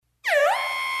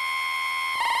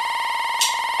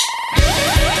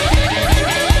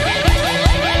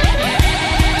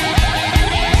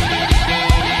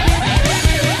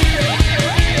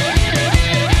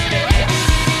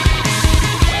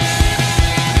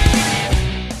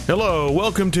Hello,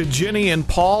 welcome to Jenny and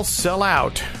Paul Sell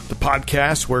Out, the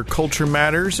podcast where culture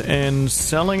matters and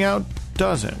selling out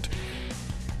doesn't.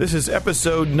 This is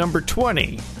episode number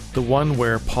 20, the one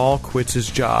where Paul quits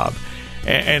his job.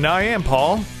 And I am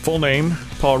Paul, full name,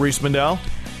 Paul Rees-Mandel,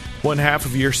 one half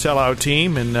of your sellout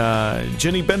team, and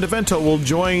Jenny Bendavento will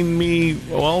join me,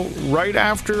 well, right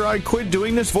after I quit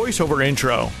doing this voiceover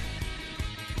intro.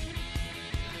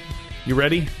 You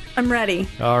ready? I'm ready.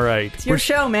 All right. It's your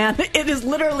show, man. It is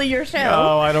literally your show.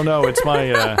 Oh, I don't know. It's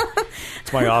my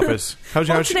it's my office.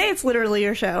 Today it's literally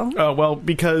your show. Well,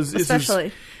 because this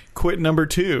is quit number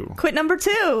 2. Quit number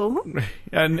 2.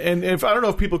 And if I don't know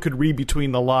if people could read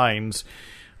between the lines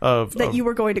of you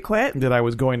were going to quit. That I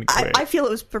was going to quit. I feel it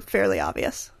was fairly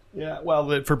obvious. Yeah.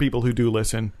 Well, for people who do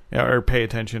listen or pay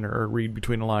attention or read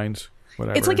between the lines.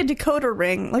 Whatever. It's like a decoder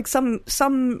ring. Like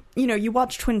some you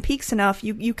watch Twin Peaks enough,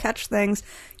 you catch things.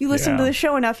 You listen to the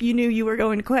show enough, you knew you were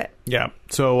going to quit. Yeah.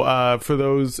 So for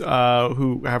those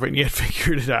who haven't yet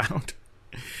figured it out,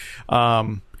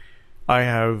 I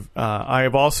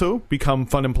have also become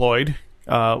Funemployed,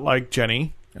 like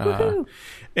Jenny.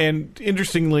 And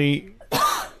interestingly,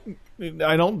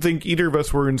 I don't think either of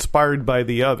us were inspired by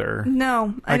the other.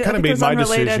 No, I kind of made my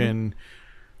decision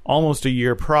almost a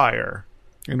year prior.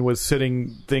 And was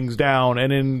sitting things down,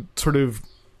 and then sort of,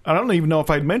 I don't even know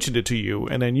if I'd mentioned it to you,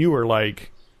 and then you were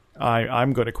like,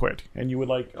 I'm going to quit. And you would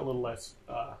like a little less...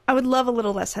 I would love a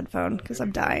little less headphone, because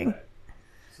I'm dying.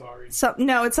 Sorry.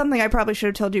 No, it's something I probably should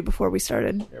have told you before we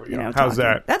started. There we go. How's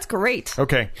that? That's great.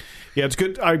 Okay. Yeah, it's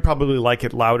good. I probably like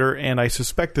it louder, and I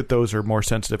suspect that those are more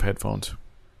sensitive headphones.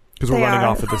 Because we're running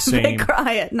off of the same... They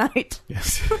cry at night.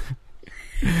 Yes.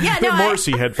 Yeah, they're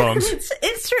Morrissey headphones.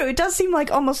 It's true. It does seem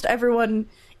like almost everyone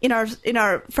in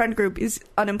our friend group is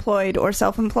unemployed or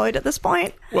self-employed at this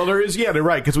point. Well, there is. Yeah, they're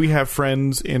right, because we have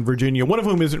friends in Virginia. One of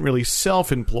whom isn't really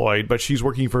self-employed, but she's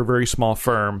working for a very small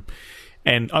firm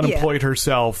and unemployed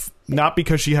herself, not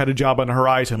because she had a job on the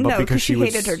horizon, but because she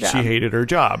hated her job. She hated her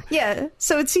job. Yeah.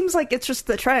 So it seems like it's just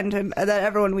the trend that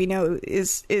everyone we know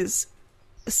is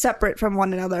separate from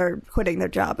one another, quitting their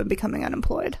job and becoming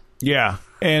unemployed. Yeah,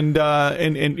 and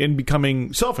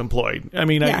becoming self-employed. I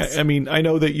mean, yes. I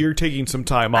know that you're taking some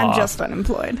time off. I'm just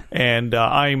unemployed, and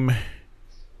I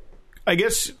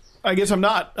guess I'm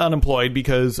not unemployed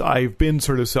because I've been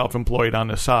sort of self-employed on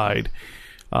the side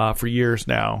for years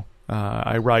now.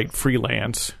 I write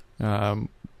freelance,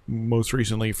 most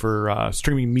recently for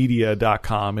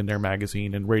streamingmedia.com in their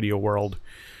magazine and Radio World,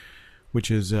 which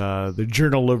is the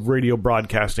Journal of Radio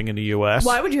Broadcasting in the U.S.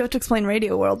 Why would you have to explain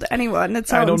Radio World to anyone? It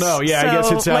sounds, I don't know. Yeah, I guess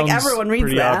it sounds like everyone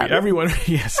reads that.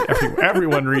 Obvious.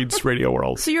 Everyone reads Radio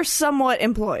World. So you're somewhat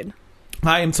employed.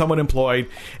 I am somewhat employed.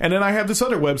 And then I have this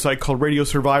other website called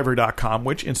radiosurvivor.com,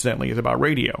 which incidentally is about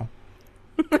radio.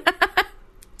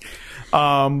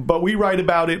 But we write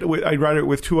about it. I write it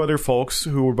with two other folks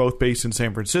who were both based in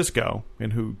San Francisco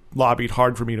and who lobbied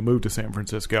hard for me to move to San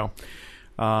Francisco.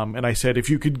 And I said, if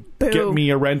you could get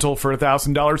me a rental for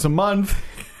 $1,000 a month,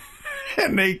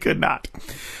 and they could not.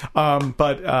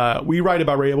 But we write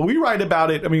about radio. But we write about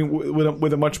it, I mean,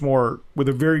 with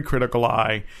a very critical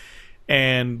eye.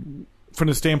 And from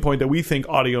the standpoint that we think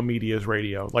audio media is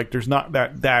radio. Like, there's not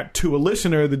that to a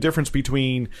listener, the difference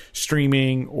between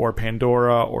streaming or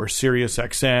Pandora or Sirius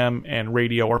XM and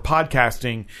radio or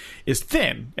podcasting is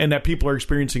thin. And that people are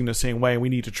experiencing the same way. And we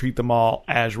need to treat them all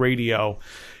as radio.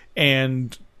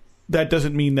 And that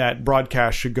doesn't mean that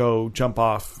broadcast should go jump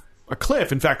off a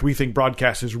cliff. In fact, we think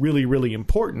broadcast is really, really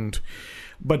important,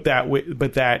 but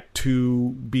that to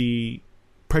be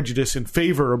prejudiced in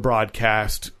favor of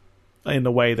broadcast in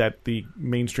the way that the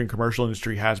mainstream commercial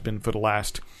industry has been for the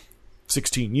last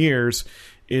 16 years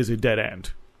is a dead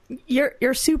end.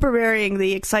 You're super burying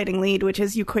the exciting lead, which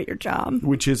is you quit your job.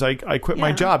 Which is I quit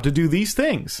my job to do these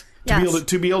things.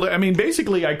 To be able to, I mean,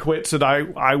 basically I quit so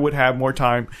that I would have more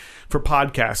time for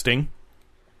podcasting.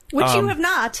 Which you have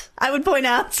not, I would point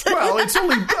out. Well, I've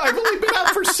only been out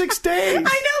for 6 days. I know,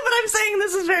 but I'm saying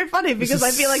this is very funny because I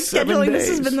feel like scheduling this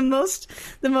has been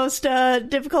the most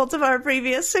difficult of our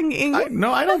previous singing.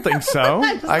 No, I don't think so.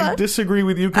 I disagree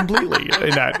with you completely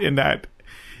in that.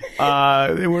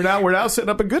 We're now setting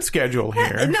up a good schedule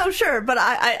here. No, sure, but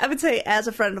I would say as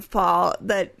a friend of Paul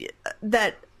that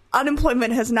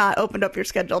unemployment has not opened up your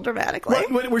schedule dramatically.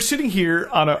 We're sitting here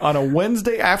on a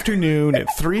Wednesday afternoon at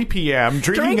 3 p.m.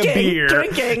 drinking a beer, doing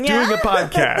a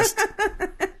podcast.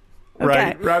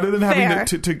 Right, okay. Rather than having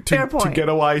to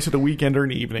ghetto ice at a weekend or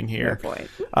an evening here. Fair point.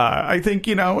 I think,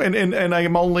 and I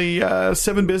am only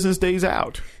 7 business days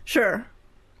out. Sure.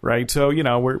 right? So,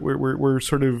 we're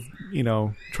sort of,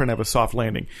 trying to have a soft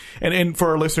landing. And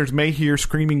for our listeners, may hear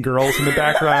screaming girls in the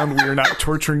background. We are not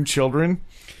torturing children.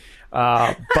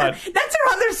 But that's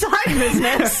our other side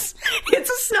business. It's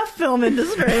a snuff film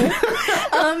industry.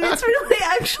 It's really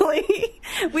actually,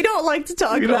 we don't like to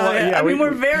talk about it. Yeah,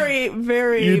 we're very,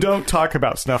 very. You don't talk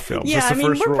about snuff films. Yeah, that's the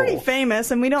first we're rule. Pretty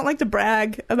famous, and we don't like to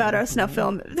brag about our snuff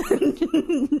film.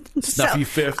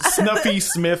 Snuffy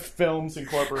Smith Films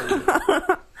Incorporated.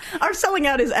 Our selling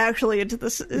out is actually into the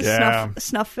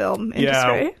snuff film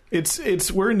industry. Yeah,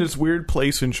 we're in this weird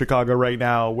place in Chicago right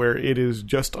now where it is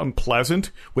just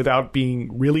unpleasant without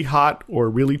being really hot or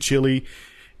really chilly.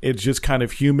 It's just kind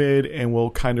of humid and will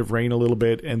kind of rain a little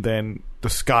bit, and then the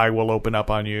sky will open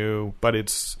up on you.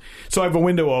 So I have a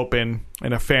window open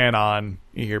and a fan on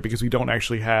here because we don't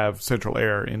actually have central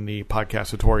air in the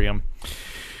podcastatorium.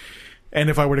 And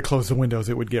if I were to close the windows,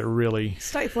 it would get really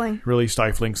stifling.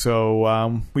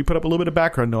 So we put up a little bit of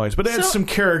background noise, but it adds some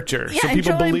character. Yeah, so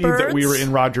people believe birds, that we were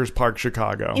in Rogers Park,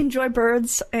 Chicago. Enjoy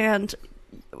birds and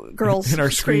girls and our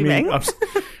screaming.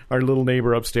 Our little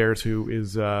neighbor upstairs who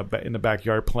is in the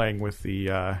backyard playing with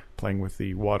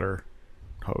the water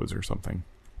hose or something.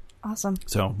 Awesome.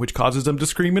 So, which causes them to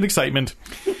scream in excitement.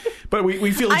 But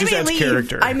we feel it just adds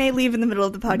character. I may leave in the middle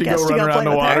of the podcast to go run around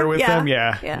the water with them.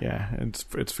 Yeah.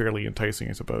 It's fairly enticing,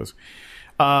 I suppose.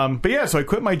 But yeah, so I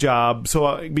quit my job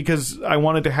because I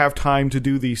wanted to have time to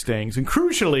do these things. And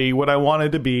crucially, what I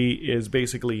wanted to be is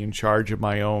basically in charge of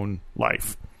my own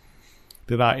life.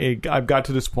 I've got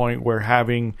to this point where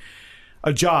having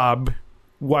a job,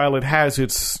 while it has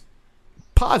its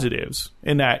positives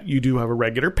in that you do have a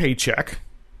regular paycheck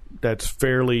that's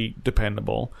fairly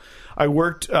dependable. I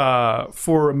worked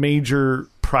for a major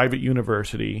private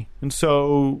university, and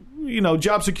so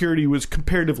job security was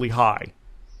comparatively high.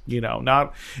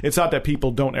 It's not that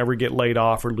people don't ever get laid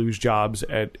off or lose jobs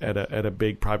at a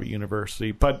big private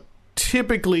university, but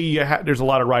typically there's a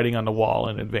lot of writing on the wall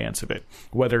in advance of it,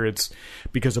 whether it's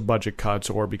because of budget cuts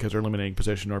or because they're eliminating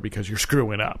position or because you're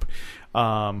screwing up.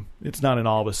 It's not an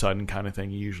all of a sudden kind of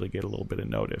thing. You usually get a little bit of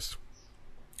notice.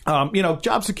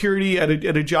 Job security at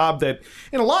a job that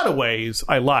in a lot of ways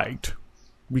I liked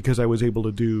because I was able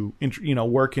to do,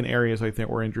 work in areas I think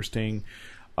were interesting,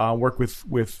 work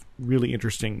with really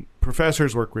interesting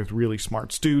professors, work with really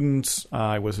smart students.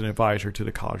 I was an advisor to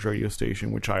the college radio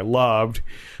station, which I loved,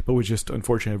 but was just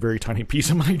unfortunately a very tiny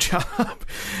piece of my job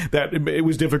that it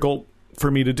was difficult for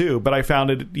me to do. But I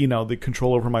found it, the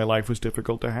control over my life was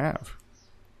difficult to have.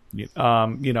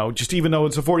 Just even though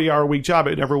it's a 40-hour-a-week job,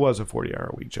 it never was a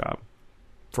 40-hour-a-week job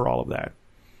for all of that.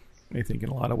 I think in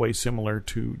a lot of ways similar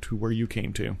to where you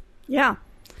came to. Yeah.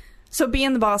 So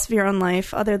being the boss of your own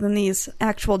life, other than these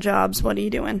actual jobs, what are you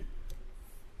doing?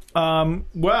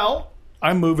 Well,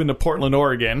 I'm moving to Portland,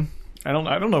 Oregon. I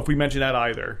don't know if we mentioned that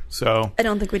either. So I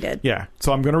don't think we did. Yeah.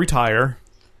 So I'm going to retire.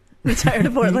 Retire to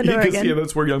Portland, Oregon. Yeah,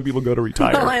 that's where young people go to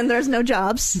retire. The land there's no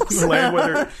jobs. The land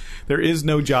where there is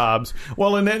no jobs.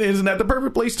 Well, and then isn't that the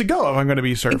perfect place to go if I'm going to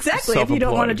be exactly if you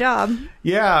don't want a job?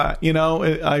 Yeah,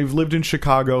 I've lived in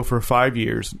Chicago for 5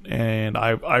 years, and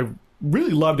I've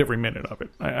really loved every minute of it.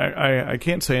 I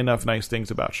can't say enough nice things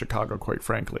about Chicago, quite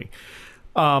frankly.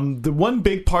 The one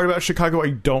big part about Chicago I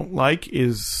don't like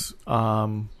is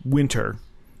winter.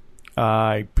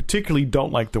 I particularly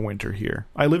don't like the winter here.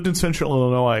 I lived in central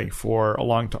Illinois for a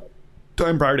long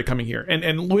time prior to coming here.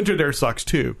 And winter there sucks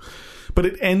too. But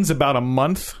it ends about a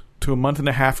month to a month and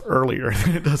a half earlier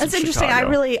than it does That's in interesting.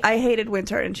 Chicago. I hated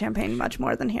winter in Champaign much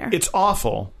more than here. It's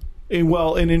awful.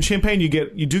 And in Champaign you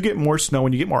do get more snow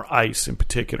and you get more ice in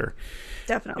particular.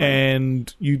 Definitely.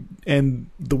 And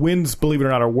the winds, believe it or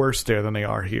not, are worse there than they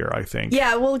are here, I think.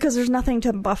 Yeah, well, because there's nothing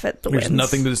to buffet the winds. There's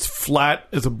nothing that's flat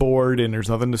as a board, and there's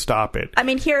nothing to stop it. I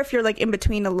mean, here, if you're like in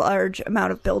between a large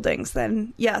amount of buildings,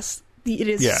 then yes, it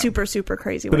is super, super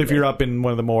crazy windy. But if you're up in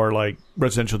one of the more like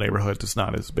residential neighborhoods, it's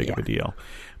not as big of a deal.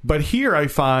 But here I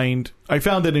found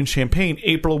that in Champaign,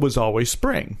 April was always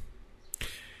spring.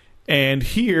 And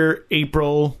here,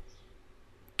 April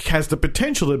has the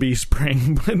potential to be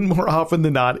spring, but more often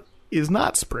than not is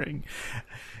not spring.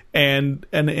 And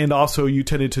also you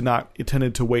tended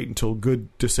to wait until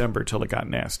good December till it got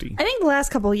nasty. I think the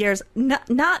last couple of years,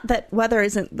 not that weather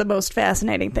isn't the most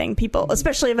fascinating thing people,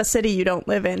 especially of a city you don't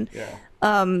live in,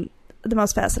 the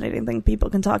most fascinating thing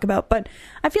people can talk about. But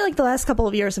I feel like the last couple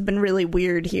of years have been really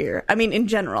weird here. I mean, in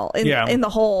general, in the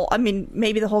whole, I mean,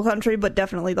 maybe the whole country, but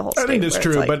definitely the whole state. I think that's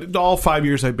true, but all 5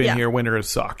 years I've been here, winter has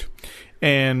sucked.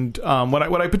 And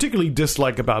what I particularly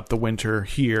dislike about the winter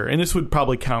here, and this would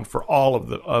probably count for all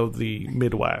of the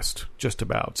Midwest, just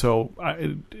about. So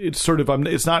it's sort of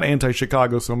it's not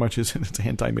anti-Chicago so much as it's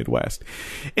anti-Midwest.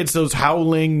 It's those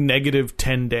howling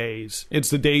 -10 days.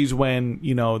 It's the days when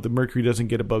the mercury doesn't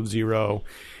get above zero.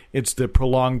 It's the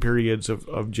prolonged periods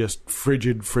of just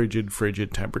frigid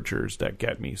temperatures that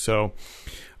get me. So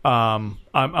I'm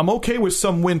okay with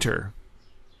some winter.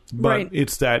 But right.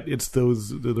 it's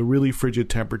the really frigid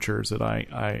temperatures that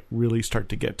I really start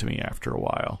to get to me after a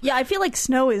while. Yeah, I feel like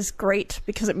snow is great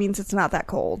because it means it's not that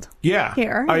cold. Yeah,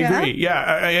 here. I agree.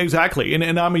 Yeah, exactly.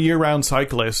 And I'm a year-round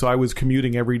cyclist, so I was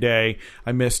commuting every day.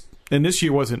 I missed, and this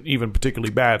year wasn't even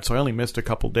particularly bad, so I only missed a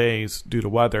couple days due to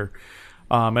weather.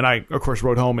 And I, of course,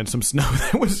 rode home in some snow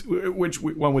which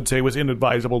one would say was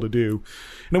inadvisable to do.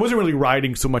 And I wasn't really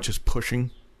riding so much as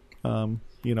pushing.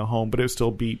 Home, but it was still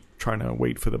beat trying to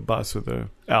wait for the bus or the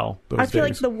L. I feel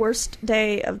like the worst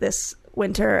day of this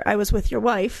winter, I was with your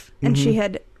wife, and she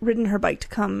had ridden her bike to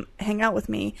come hang out with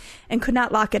me and could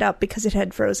not lock it up because it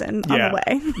had frozen on the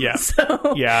way. Yeah,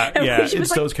 so,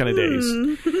 it's those kind of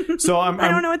days. So I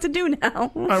don't know what to do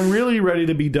now. I'm really ready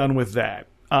to be done with that.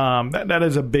 That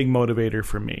is a big motivator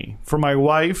for me. For my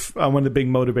wife, one of the big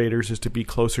motivators is to be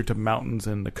closer to mountains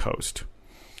and the coast.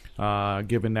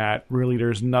 Given that really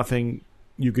there's nothing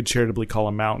you could charitably call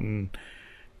a mountain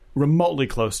remotely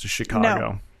close to Chicago.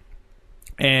 No.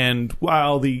 And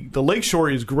while the lakeshore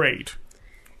is great,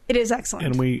 it is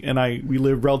excellent, and we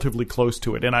live relatively close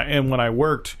to it. And when I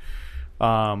worked,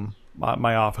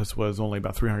 my office was only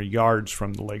about 300 yards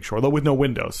from the lakeshore, although with no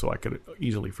windows, so I could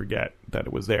easily forget that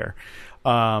it was there.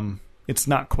 It's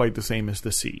not quite the same as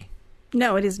the sea.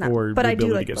 No, it is not. Or but the I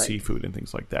ability do like to get seafood and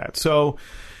things like that. So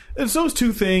it's those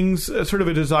two things, sort of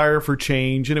a desire for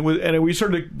change, and we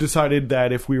sort of decided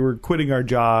that if we were quitting our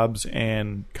jobs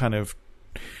and kind of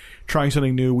trying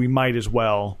something new, we might as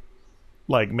well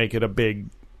make it a big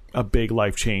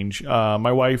life change.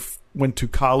 My wife went to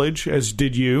college, as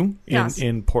did you,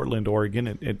 in Portland,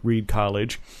 Oregon, at Reed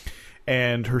College,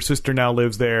 and her sister now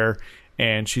lives there.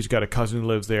 And she's got a cousin who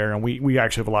lives there, and we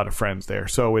actually have a lot of friends there.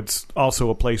 So it's also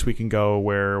a place we can go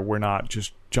where we're not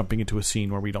just jumping into a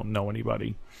scene where we don't know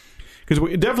anybody. Because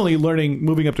we're definitely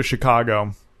moving up to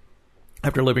Chicago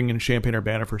after living in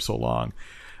Champaign-Urbana for so long.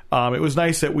 It was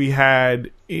nice that we had,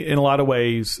 in a lot of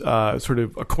ways, sort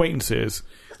of acquaintances.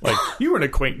 Like, you were an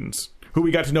acquaintance who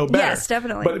we got to know better. Yes,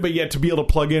 definitely. But yet to be able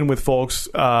to plug in with folks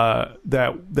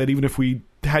that even if we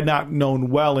had not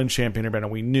known well in Champaign-Urbana,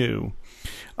 we knew.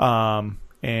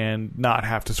 And not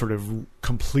have to sort of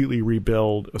completely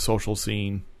rebuild a social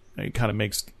scene. It kind of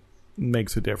makes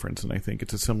a difference, and I think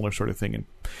it's a similar sort of thing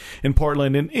in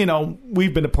Portland. And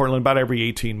we've been to Portland about every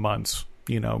 18 months,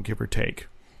 give or take,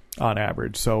 on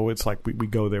average. So it's like we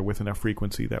go there with enough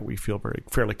frequency that we feel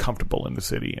fairly comfortable in the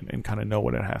city and kind of know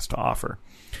what it has to offer,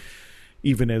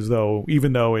 even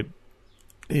though it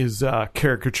is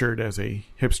caricatured as a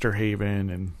hipster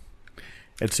haven and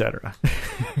etc.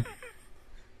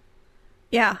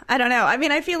 Yeah, I don't know. I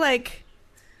mean, I feel like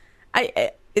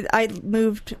I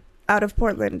moved out of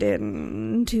Portland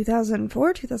in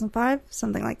 2004, 2005,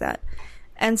 something like that.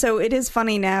 And so it is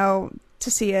funny now to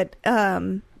see it,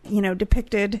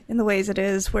 depicted in the ways it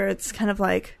is, where it's kind of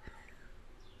like,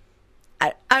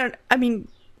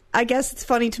 I guess it's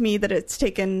funny to me that it's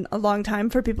taken a long time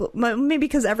for people, maybe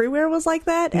because everywhere was like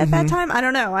that at that time. I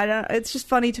don't know. It's just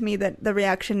funny to me that the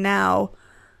reaction now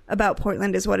about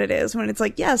Portland is what it is, when it's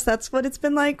like, yes, that's what it's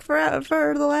been like for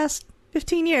the last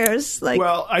 15 years. Like,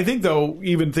 well, I think, though,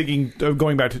 even thinking of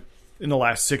going back to in the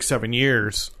last 6-7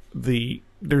 years,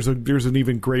 there's an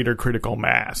even greater critical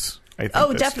mass. I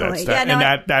think definitely.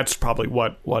 That's probably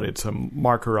what it's a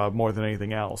marker of more than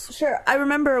anything else. Sure. I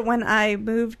remember when I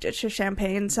moved to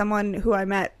Champaign, someone who I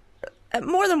met,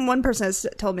 more than one person has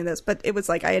told me this, but it was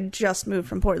like I had just moved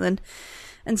from Portland,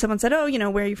 and someone said, "Oh,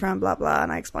 where are you from?" Blah blah,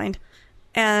 and I explained.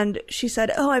 And she said,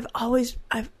 "Oh, I've always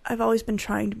been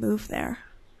trying to move there."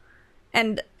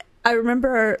 And I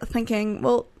remember thinking,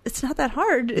 well, it's not that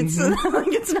hard. It's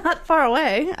it's not far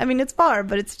away. I mean, it's far,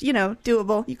 but it's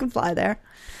doable. You can fly there.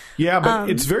 Yeah, but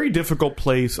it's a very difficult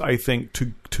place, I think,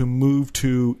 to move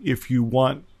to if you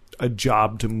want a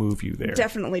job to move you there.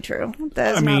 Definitely true.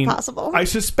 That is not possible. I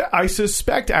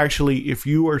suspect actually, if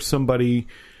you are somebody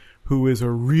who is a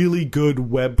really good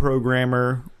web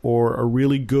programmer or a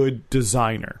really good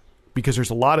designer, because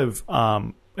there's a lot of,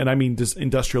 and I mean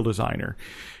industrial designer,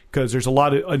 because there's a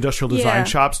lot of industrial design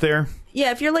shops there.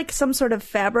 Yeah, if you're like some sort of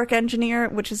fabric engineer,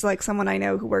 which is like someone I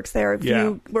know who works there, if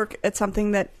you work at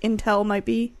something that Intel might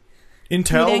be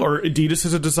Intel meeting. or Adidas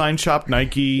is a design shop.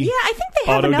 Nike. Yeah, I think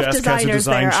they have enough Autodesk designers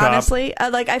there, shop. honestly.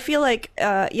 Like, I feel like,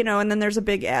 and then there's a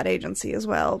big ad agency as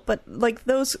well. But, like,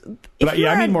 those... But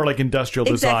I mean more like industrial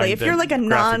design. Exactly. If you're like a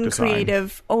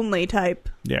non-creative only type...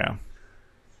 Yeah.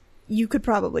 You could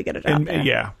probably get a job there.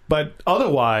 Yeah. But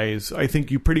otherwise, I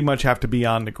think you pretty much have to be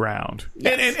on the ground.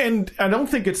 Yes. And I don't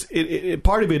think it's...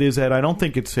 part of it is that I don't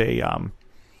think it's a...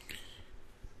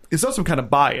 it's not some kind of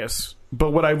bias.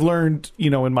 But what I've learned,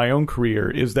 in my own career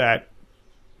is that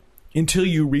until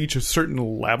you reach a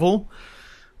certain level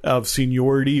of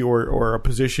seniority or a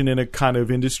position in a kind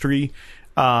of industry,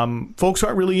 folks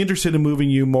aren't really interested in moving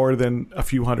you more than a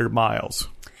few 100 miles.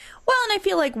 Well, and I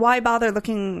feel like why bother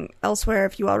looking elsewhere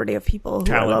if you already have people who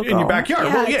talent are local in your backyard?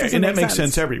 And that makes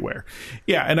sense everywhere.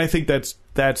 Yeah, and I think that's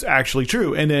actually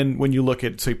true. And then when you look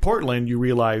at, say, Portland, you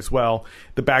realize, well,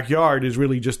 the backyard is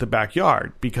really just a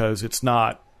backyard because it's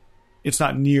not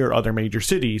near other major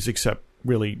cities except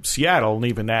really Seattle, and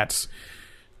even that's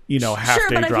half-day drive away. Sure,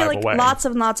 but I feel like lots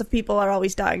and lots of people are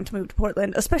always dying to move to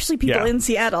Portland, especially people in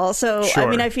Seattle. So, sure. I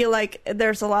mean, I feel like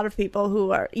there's a lot of people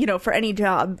who are, for any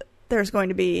job, there's going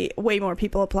to be way more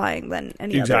people applying than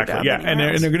any other job. Yeah, and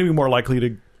they're going to be more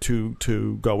likely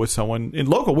to go with someone in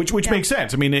local, which makes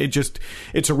sense. I mean,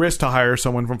 it's a risk to hire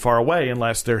someone from far away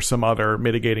unless there's some other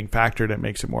mitigating factor that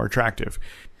makes it more attractive.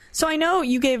 So I know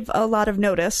you gave a lot of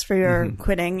notice for your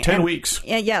quitting. 10 weeks.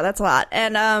 Yeah, that's a lot.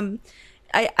 And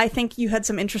I think you had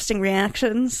some interesting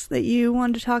reactions that you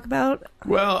wanted to talk about.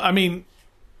 Well,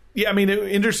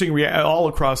 interesting all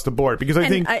across the board because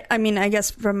I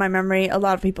guess from my memory, a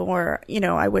lot of people were,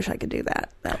 I wish I could do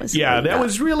that. That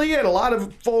was really it. A lot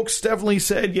of folks definitely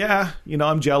said,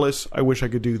 I'm jealous. I wish I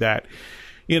could do that,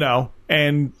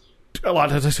 and a lot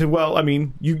of times I said, well, I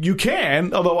mean, you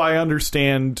can, although I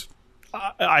understand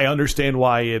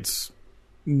why it's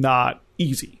not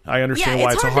easy. I understand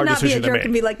why it's a hard decision to make. It's hard to not be a jerk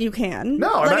and be like, you can.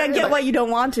 No, I get why you don't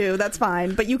want to. That's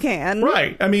fine, but you can.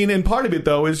 Right. I mean, and part of it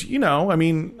though is,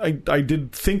 I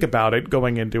did think about it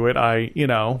going into it.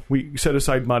 We set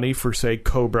aside money for, say,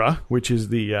 COBRA, which is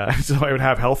the so I would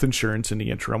have health insurance in the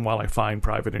interim while I find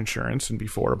private insurance and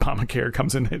before Obamacare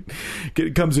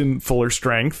comes in fuller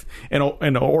strength.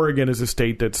 And Oregon is a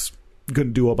state that's going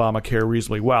to do Obamacare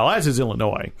reasonably well, as is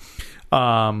Illinois.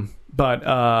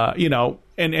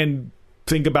 And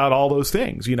think about all those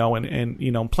things,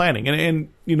 and planning.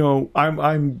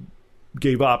 I'm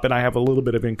gave up and I have a little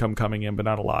bit of income coming in, but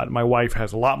not a lot. My wife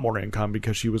has a lot more income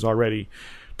because she was already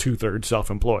 2/3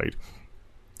 self-employed.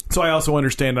 So I also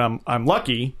understand I'm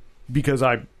lucky because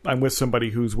I'm with somebody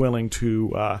who's willing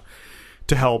to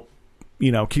help,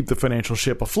 keep the financial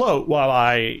ship afloat while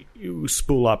I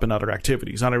spool up in other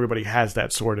activities. Not everybody has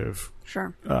that sort of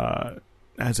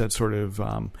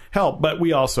help, but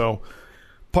we also,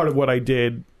 part of what I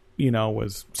did,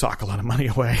 was sock a lot of money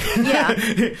away. Yeah.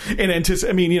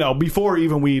 Before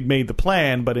even we'd made the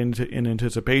plan, but in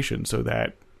anticipation so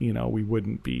that, we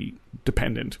wouldn't be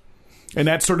dependent. And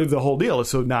that's sort of the whole deal, is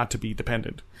so not to be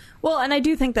dependent. Well, and I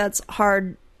do think that's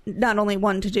hard, not only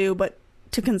one to do, but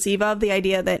to conceive of, the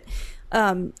idea that,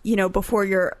 before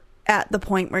you're at the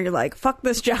point where you're like, fuck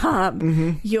this job,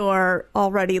 you're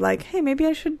already like, hey, maybe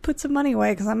I should put some money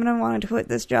away because I'm going to want to quit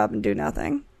this job and do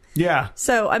nothing. Yeah.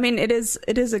 So, I mean, it's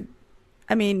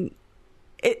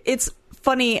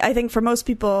funny, I think, for most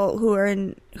people who are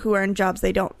in jobs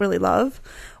they don't really love,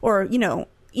 or,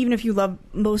 even if you love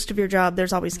most of your job,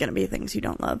 there's always going to be things you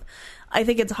don't love. I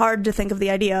think it's hard to think of the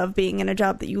idea of being in a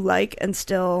job that you like and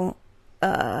still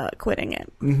quitting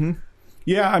it. Mm-hmm.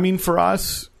 Yeah, I mean, for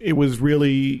us, it was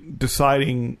really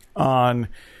deciding on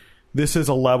this is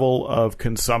a level of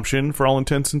consumption for all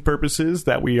intents and purposes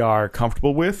that we are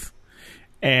comfortable with,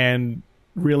 and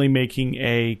really making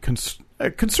a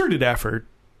concerted effort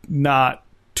not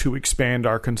to expand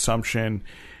our consumption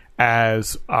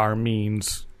as our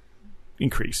means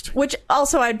increased. Which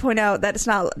also I'd point out that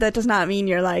that does not mean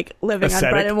you're like living ascetic.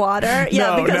 On bread and water.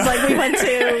 Yeah, no, because no. like we went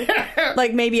to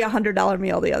like maybe $100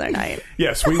 meal the other night.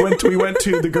 Yes, we went to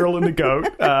the Girl and the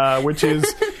Goat, which is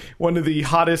one of the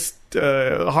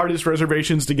hardest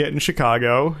reservations to get in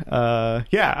Chicago.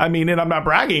 Yeah, I mean, and I'm not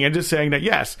bragging. I'm just saying that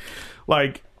yes,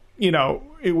 like,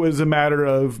 it was a matter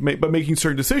of making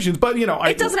certain decisions. But,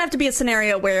 it doesn't have to be a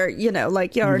scenario where,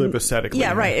 like you're... live aesthetically.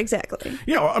 Yeah, right, exactly.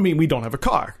 I mean, we don't have a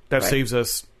car. That saves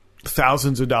us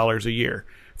thousands of dollars a year,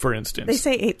 for instance. They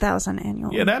say $8,000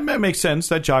 annually. Yeah, that makes sense.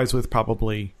 That jives with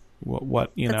probably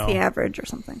what That's the average or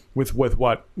something. With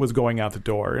what was going out the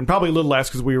door. And probably a little less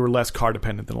because we were less car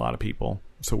dependent than a lot of people.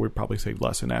 So we'd probably save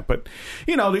less in that. But,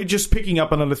 just picking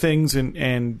up on other things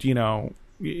and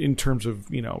in terms of,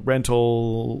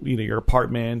 rental, your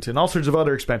apartment and all sorts of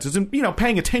other expenses, and,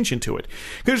 paying attention to it.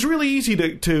 Because it's really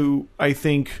easy to I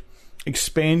think,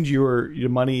 expand your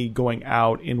money going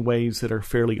out in ways that are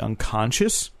fairly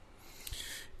unconscious.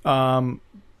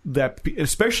 That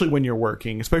especially when you're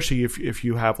working, especially if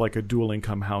you have like a dual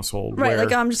income household, right? Where,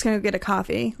 like I'm just going to get a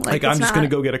coffee. Like I'm just going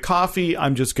to go get a coffee.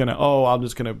 I'm just going to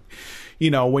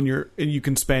when you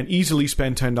can easily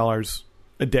spend $10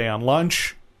 a day on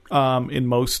lunch in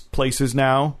most places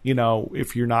now.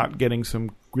 If you're not getting some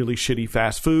really shitty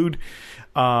fast food.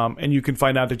 And you can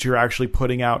find out that you're actually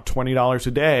putting out $20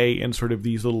 a day in sort of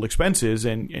these little expenses,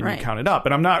 and right. You count it up.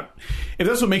 And I'm not, if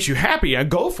that's what makes you happy, I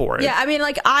go for it. Yeah, I mean,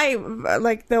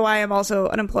 though I am also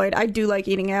unemployed, I do like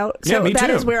eating out. So yeah, me that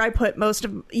too. is where I put most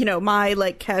of, my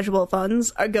like casual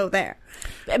funds go there.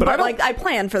 But I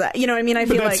plan for that. You know what I mean? I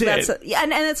feel like that's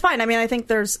and it's fine. I mean, I think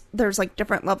there's like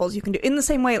different levels you can do. In the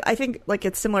same way, I think like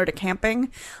it's similar to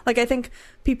camping. Like I think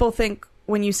people think,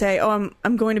 when you say, "Oh,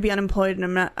 I'm going to be unemployed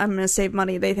and I'm going to save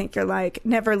money," they think you're like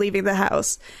never leaving the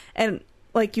house. And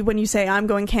like when you say I'm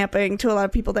going camping, to a lot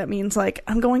of people that means like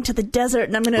I'm going to the desert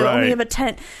and I'm going to only have a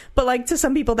tent. But like to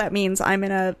some people that means I'm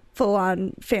in a full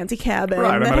on fancy cabin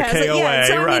that has KOA,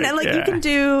 I mean, and like you can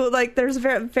do like there's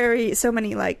very so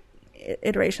many like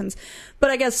iterations. But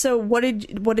I guess so. What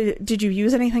did you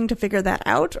use anything to figure that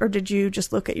out, or did you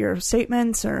just look at your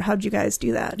statements, or how did you guys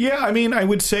do that? Yeah, I mean, I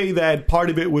would say that part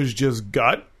of it was just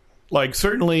gut. Like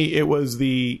certainly it was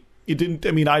I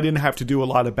didn't have to do a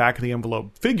lot of back of the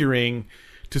envelope figuring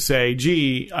to say,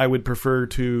 gee, I would prefer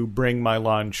to bring my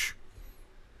lunch,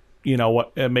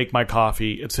 make my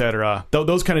coffee, etc.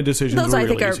 Those kind of decisions were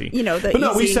really easy.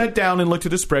 We sat down and looked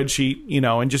at a spreadsheet,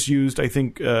 and just used, I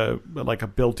think, like a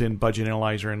built-in budget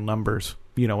analyzer and numbers,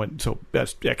 and so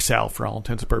that's Excel for all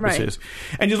intents and purposes,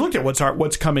 right. And just looked at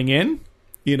what's coming in,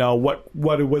 what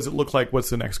does it look like?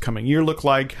 What's the next coming year look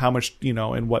like? How much,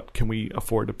 and what can we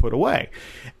afford to put away?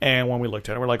 And when we looked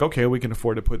at it, we're like, okay, we can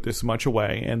afford to put this much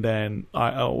away. And then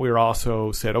we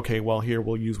also said, okay, well, here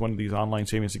we'll use one of these online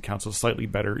savings accounts with a slightly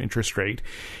better interest rate.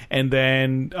 And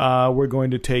then we're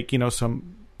going to take,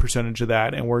 some percentage of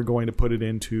that, and we're going to put it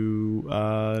into,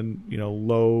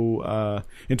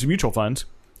 into mutual funds,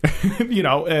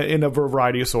 in a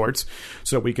variety of sorts,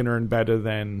 so we can earn better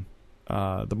than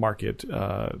the market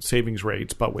savings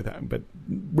rates, but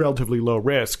relatively low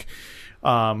risk,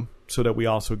 so that we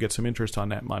also get some interest on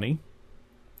that money.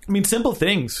 I mean, simple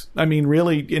things. I mean,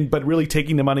 really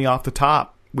taking the money off the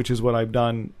top, which is what I've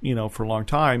done, for a long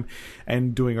time,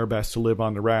 and doing our best to live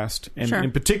on the rest. And sure.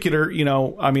 In particular,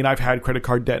 I've had credit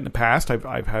card debt in the past. I've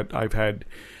had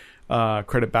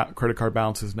credit card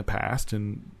balances in the past,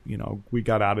 and we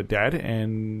got out of debt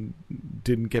and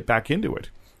didn't get back into it.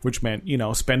 Which meant,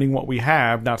 spending what we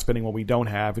have, not spending what we don't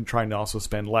have, and trying to also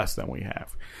spend less than we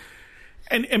have.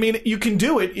 And I mean, you can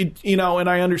do it, and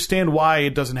I understand why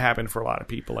it doesn't happen for a lot of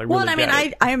people. I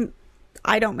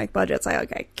don't make budgets. I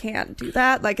can't do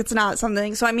that. Like, it's not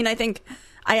something. So, I mean, I think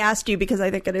I asked you because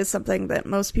I think it is something that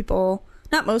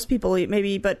not most people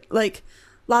maybe, but like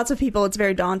lots of people, it's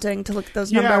very daunting to look at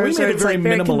those numbers. Yeah, we made a very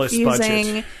minimalist confusing.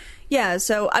 Budget. Yeah,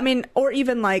 so I mean, or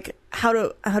even like how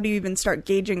do you even start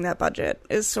gauging that budget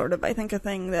is sort of, I think, a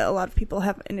thing that a lot of people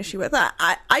have an issue with.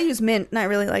 I use Mint and I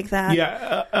really like that.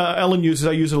 Yeah, Ellen uses.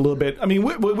 I use it a little bit. I mean,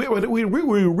 we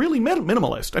really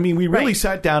minimalist. I mean, we really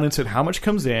sat down and said how much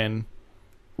comes in,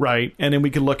 right, and then we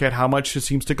could look at how much it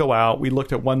seems to go out. We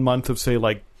looked at 1 month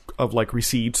of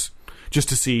receipts. Just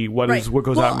to see what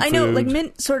goes out in food. I know, like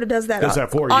Mint sort of does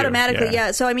that for you. Automatically.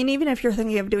 Yeah. So I mean, even if you're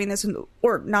thinking of doing this,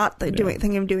 or not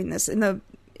thinking of doing this, in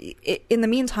the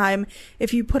meantime,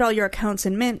 if you put all your accounts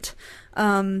in Mint,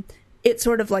 it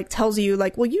sort of like tells you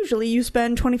like, well, usually you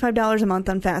spend $25 a month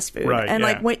on fast food, right, and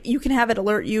like when you can have it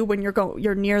alert you when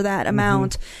you're near that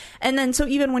amount, and then so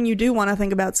even when you do want to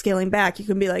think about scaling back, you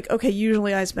can be like, okay,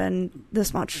 usually I spend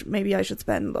this much, maybe I should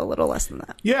spend a little less than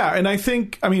that. Yeah, and I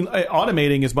think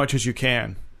automating as much as you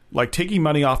can, like taking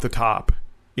money off the top.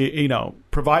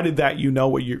 Provided that if you know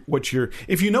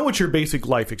what your basic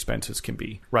life expenses can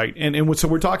be, right? And so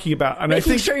we're talking about, and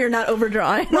making sure you're not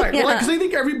overdrawing, right? Yeah. Well, because I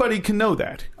think everybody can know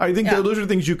that. I think those are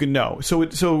things you can know.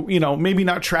 So maybe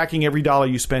not tracking every dollar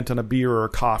you spent on a beer or a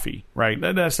coffee, right?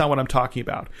 That's not what I'm talking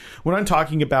about. What I'm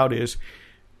talking about is,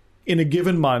 in a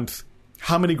given month,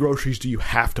 how many groceries do you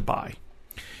have to buy?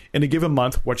 In a given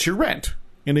month, what's your rent?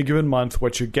 In a given month,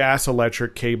 what's your gas,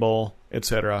 electric, cable,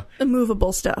 etc.? The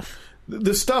movable stuff.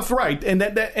 The stuff, right, and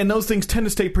and those things tend to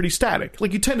stay pretty static.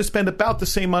 Like, you tend to spend about the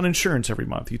same on insurance every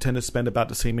month. You tend to spend about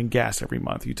the same in gas every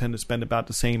month. You tend to spend about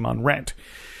the same on rent.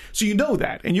 So you know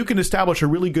that, and you can establish a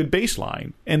really good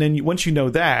baseline. And then once you know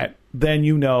that, then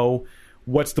you know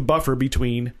what's the buffer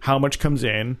between how much comes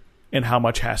in and how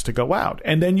much has to go out.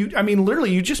 And then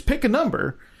literally you just pick a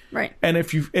number. Right. And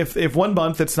if 1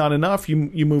 month it's not enough,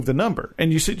 you move the number.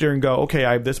 And you sit there and go, okay,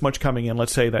 I have this much coming in.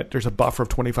 Let's say that there's a buffer of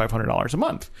 $2,500 a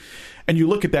month. And you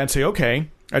look at that and say, okay,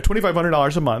 I have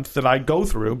 $2,500 a month that I go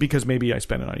through because maybe I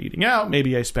spend it on eating out,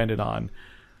 maybe I spend it on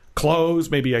clothes,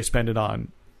 maybe I spend it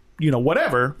on,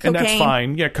 whatever. Cocaine. And that's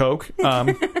fine. Yeah, Coke.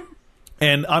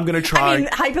 And I'm going to try. I mean,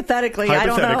 hypothetically, I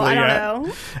don't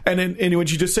know. And then when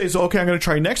you just say, so, okay, I'm going to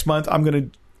try next month, I'm going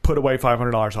to put away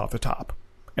 $500 off the top.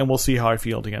 And we'll see how I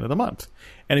feel at the end of the month.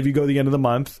 And if you go to the end of the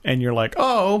month and you're like,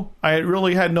 oh, I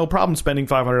really had no problem spending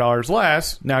 $500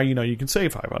 less, now you can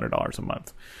save $500 a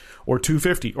month. Or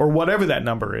 $250, or whatever that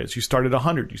number is. You start at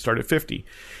 100, you start at 50.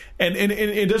 And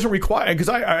it doesn't require, because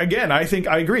I think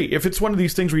I agree. If it's one of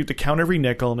these things where you have to count every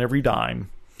nickel and every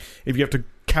dime, if you have to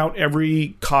count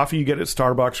every coffee you get at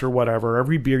Starbucks or whatever,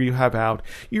 every beer you have out,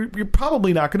 you're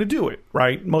probably not going to do it,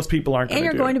 right? Most people aren't going to do it.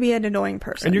 And you're going to be an annoying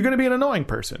person. And you're going to be an annoying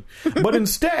person. But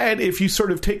instead, if you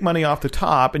sort of take money off the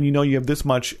top and you have this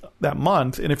much that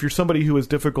month, and if you're somebody who has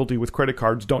difficulty with credit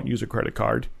cards, don't use a credit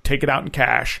card. Take it out in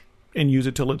cash and use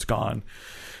it till it's gone.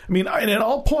 I mean, and at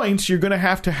all points, you're going to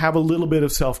have a little bit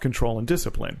of self-control and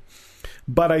discipline.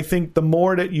 But I think the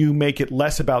more that you make it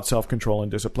less about self-control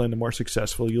and discipline, the more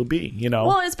successful you'll be,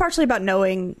 Well, it's partially about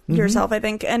knowing yourself, I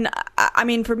think. And I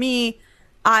mean, for me,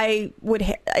 I would,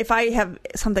 if I have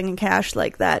something in cash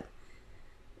like that,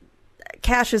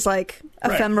 cash is like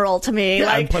ephemeral to me. Yeah,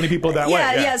 like, and plenty of people that way.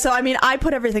 Yeah. So, I mean, I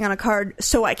put everything on a card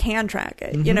so I can track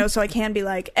it, so I can be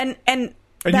like, and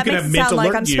that makes it sound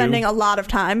like I'm spending a lot of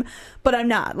time, but I'm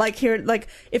not. Like here, like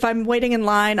if I'm waiting in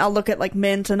line, I'll look at like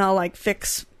Mint and I'll like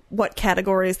fix what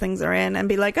categories things are in and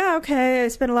be like, oh, okay, I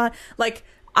spent a lot. Like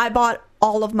I bought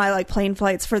all of my like plane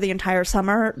flights for the entire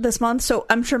summer this month, so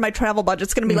I'm sure my travel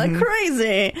budget's going to be like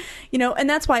crazy, and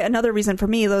that's why another reason for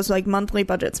me, those like monthly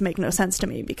budgets make no sense to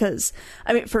me, because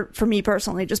I mean, for me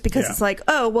personally, just because it's like,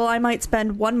 oh, well, I might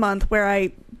spend 1 month where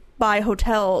I buy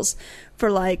hotels for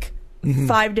like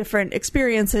 5 different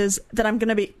experiences that I'm going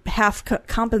to be half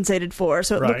compensated for.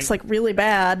 So it looks like really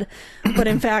bad, but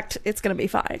in fact, it's going to be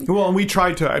fine. Well, and we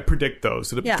try to predict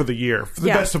those for the year, for the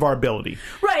best of our ability.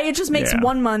 Right. It just makes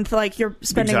 1 month like you're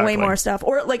spending way more stuff.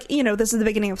 Or like, this is the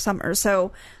beginning of summer.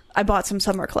 So I bought some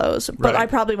summer clothes, but I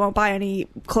probably won't buy any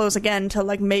clothes again till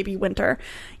like maybe winter.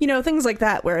 Things like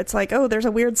that where it's like, oh, there's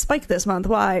a weird spike this month.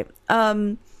 Why?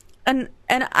 And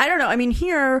I don't know. I mean,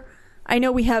 here, I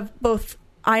know we have both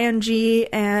ING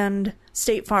and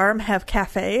State Farm have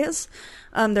cafes.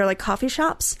 They're like coffee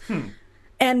shops.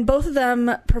 And both of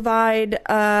them provide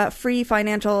free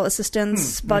financial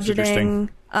assistance, budgeting,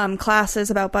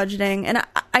 classes about budgeting. And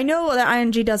I know that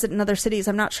ING does it in other cities.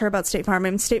 I'm not sure about State Farm.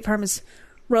 I mean, State Farm is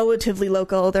relatively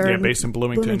local. They're based in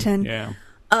Bloomington. Yeah.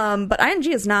 But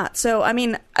ING is not. So, I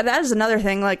mean, that is another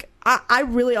thing. Like, I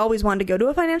really always wanted to go to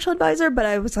a financial advisor, but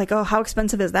I was like, oh, how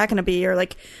expensive is that going to be? Or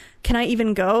like, can I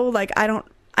even go? Like, I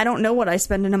don't know what I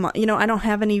spend in a month. I don't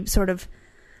have any sort of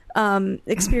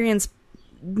experience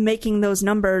making those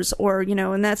numbers, or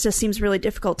and that just seems really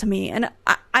difficult to me. And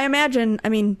I imagine, I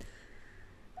mean,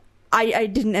 I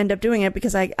didn't end up doing it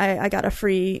because I got a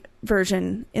free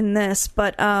version in this,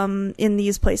 but in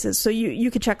these places, so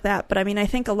you could check that. But I mean, I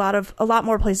think a lot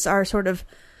more places are sort of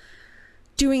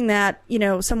doing that,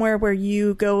 somewhere where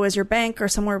you go as your bank or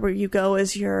somewhere where you go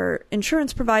as your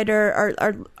insurance provider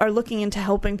are looking into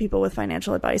helping people with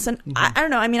financial advice. And I don't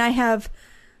know. I mean, I have,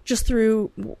 just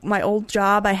through my old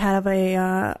job, I have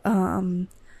a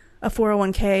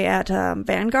 401k at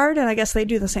Vanguard, and I guess they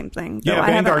do the same thing. Yeah,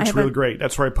 Vanguard's really great.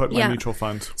 That's where I put my mutual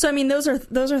funds. So I mean, those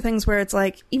are things where it's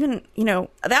like, even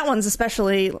that one's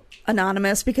especially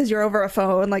anonymous because you're over a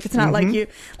phone. Like, it's not like you.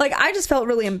 Like, I just felt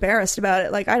really embarrassed about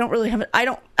it. Like, I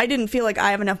didn't feel like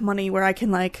I have enough money where I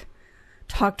can like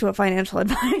talk to a financial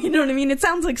advisor. You know what I mean? It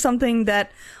sounds like something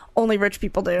that only rich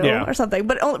people do or something,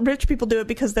 but rich people do it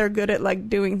because they're good at like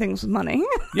doing things with money.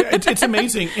 Yeah, it's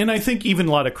amazing. And I think even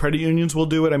a lot of credit unions will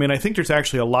do it. I mean, I think there's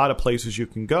actually a lot of places you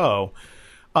can go.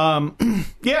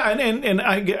 Yeah, and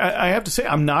I have to say,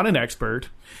 I'm not an expert,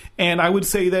 and I would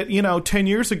say that 10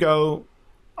 years ago,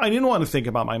 I didn't want to think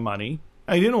about my money.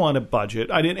 I didn't want to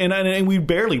budget. I didn't, and we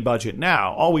barely budget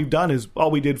now. All we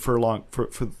did for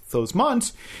those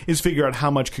months is figure out how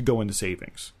much could go into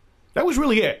savings. That was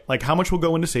really it. Like, how much will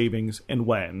go into savings and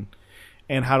when,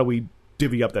 and how do we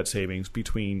divvy up that savings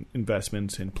between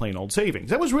investments and plain old savings?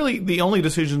 That was really the only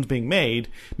decisions being made,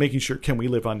 making sure, can we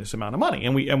live on this amount of money?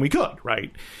 And we could,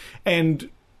 right? And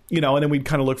and then we'd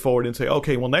kind of look forward and say,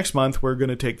 okay, well, next month we're going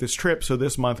to take this trip, so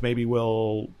this month maybe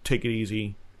we'll take it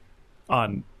easy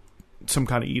on some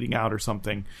kind of eating out or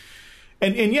something.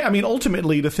 And yeah, I mean,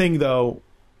 ultimately, the thing, though,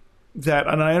 that,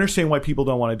 and I understand why people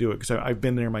don't want to do it, because I've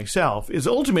been there myself, is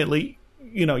ultimately,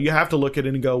 you know, you have to look at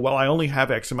it and go, well, I only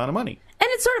have X amount of money. And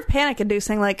it's sort of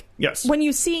panic-inducing, like, yes, when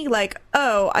you see, like,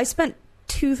 oh, I spent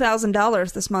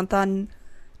 $2,000 this month on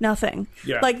nothing.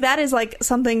 Yeah. Like, that is, like,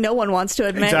 something no one wants to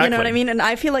admit, exactly. You know what I mean? And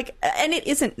I feel like, and it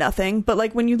isn't nothing, but,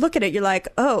 like, when you look at it, you're like,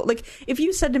 oh, like, if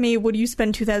you said to me, would you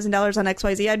spend $2,000 on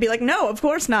XYZ? I'd be like, no, of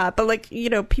course not. But, like, you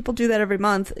know, people do that every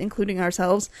month, including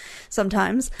ourselves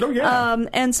sometimes. Oh, yeah.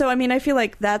 And so, I mean, I feel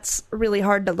like that's really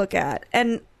hard to look at.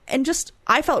 And just,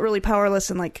 I felt really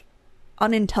powerless and, like,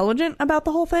 unintelligent about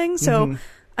the whole thing. So,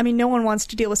 I mean, no one wants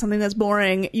to deal with something that's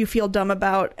boring, you feel dumb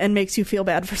about, and makes you feel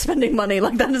bad for spending money.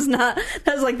 Like, that's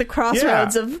like the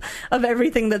crossroads of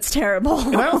everything that's terrible.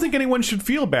 And I don't think anyone should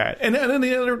feel bad. And then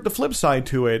the flip side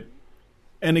to it,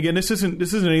 and again, this isn't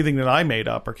anything that I made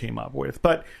up or came up with,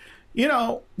 but, you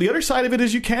know, the other side of it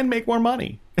is you can make more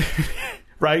money.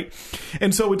 Right?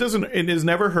 And so it has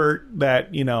never hurt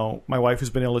that, you know, my wife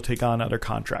has been able to take on other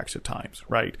contracts at times,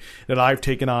 right? That I've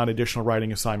taken on additional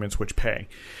writing assignments which pay.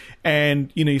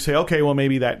 And, you know, you say, okay, well,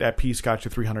 maybe that piece got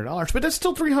you $300, but that's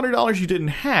still $300 you didn't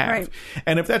have. Right.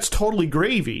 And if that's totally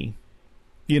gravy,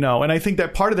 you know, and I think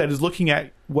that part of that is looking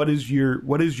at what is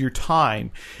your time,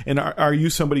 and are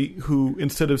you somebody who,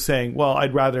 instead of saying, well,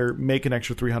 I'd rather make an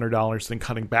extra $300 than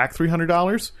cutting back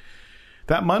 $300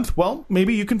 that month, well,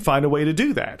 maybe you can find a way to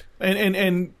do that,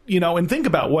 and you know, and think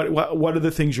about what are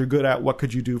the things you're good at. What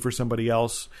could you do for somebody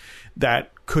else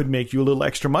that could make you a little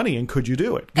extra money, and could you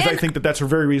do it? Because I think that's a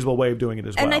very reasonable way of doing it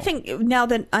as well. And I think now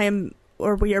that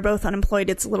we are both unemployed,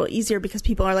 it's a little easier because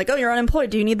people are like, oh, you're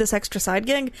unemployed, do you need this extra side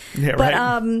gig? Yeah, but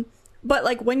right. But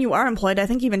like when you are employed, I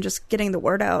think even just getting the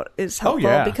word out is helpful.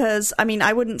 Oh, yeah. Because I mean,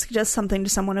 I wouldn't suggest something to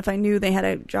someone if I knew they had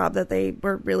a job that they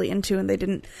were really into and they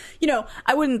didn't, you know,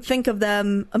 I wouldn't think of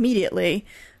them immediately.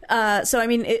 So I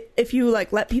mean, if you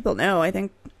like let people know, I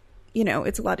think, you know,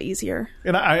 it's a lot easier.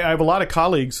 And I have a lot of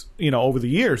colleagues, you know, over the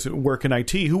years who work in IT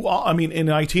who, I mean, in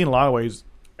IT in a lot of ways,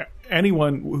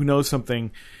 anyone who knows something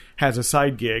has a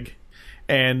side gig,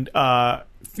 and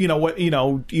you know what, you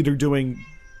know, either doing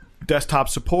desktop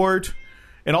support,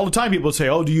 and all the time people would say,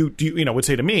 oh, do you know, would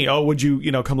say to me, oh, would you,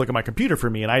 you know, come look at my computer for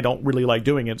me? And I don't really like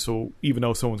doing it, so even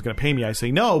though someone's going to pay me, I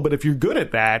say no. But if you're good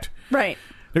at that, right,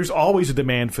 there's always a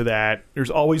demand for that. There's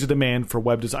always a demand for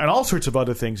web design, all sorts of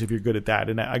other things if you're good at that.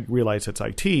 And I realize it's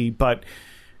IT, but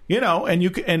you know, and you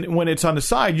can, and when it's on the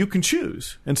side, you can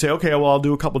choose and say, okay, well, I'll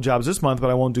do a couple jobs this month, but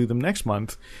I won't do them next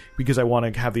month because I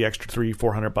want to have the extra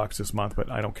 $300-400 this month, but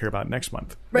I don't care about next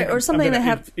month. Right, or something that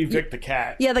have evict the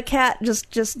cat. Yeah, the cat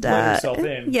just let herself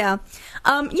in. Yeah,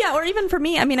 yeah, or even for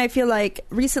me, I mean, I feel like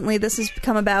recently this has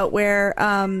come about where,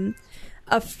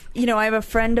 you know, I have a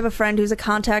friend of a friend who's a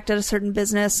contact at a certain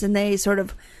business, and they sort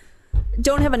of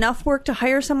don't have enough work to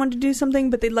hire someone to do something,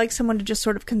 but they'd like someone to just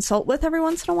sort of consult with every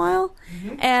once in a while.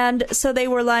 Mm-hmm. And so they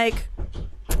were like,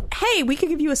 hey, we could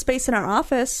give you a space in our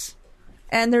office,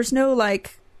 and there's no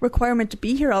like requirement to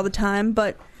be here all the time,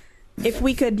 but if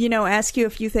we could, you know, ask you a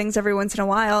few things every once in a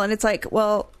while. And it's like,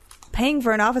 well, paying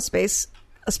for an office space,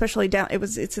 especially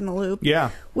it's in the Loop,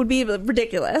 yeah, would be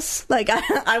ridiculous. Like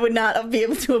I would not be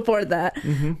able to afford that.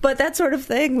 Mm-hmm. But that sort of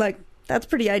thing, like, that's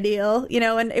pretty ideal, you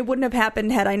know, and it wouldn't have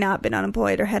happened had I not been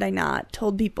unemployed or had I not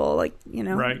told people, like, you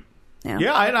know. Right.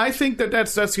 Yeah, and I think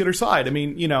that's the other side. I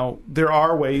mean, you know, there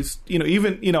are ways, you know,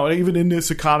 even in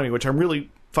this economy, which I'm really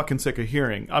fucking sick of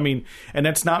hearing. I mean, and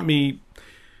that's not me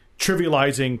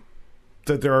trivializing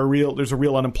that there's a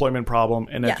real unemployment problem,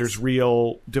 and that there's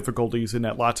real difficulties, and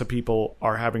that lots of people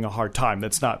are having a hard time.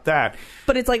 That's not that.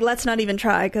 But it's like, let's not even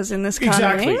try, because in this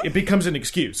economy... Exactly. It becomes an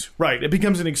excuse. Right. It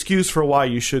becomes an excuse for why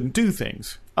you shouldn't do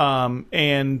things.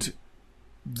 And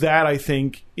that, I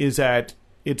think, is that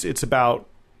it's about,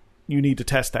 you need to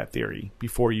test that theory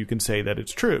before you can say that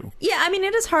it's true. Yeah, I mean,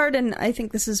 it is hard, and I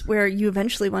think this is where you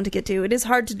eventually want to get to. It is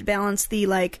hard to balance the,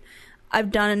 like,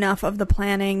 I've done enough of the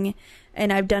planning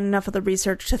and I've done enough of the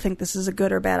research to think this is a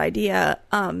good or bad idea,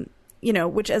 you know,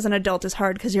 which as an adult is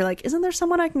hard because you're like, isn't there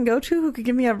someone I can go to who could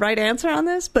give me a right answer on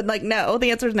this? But like, no,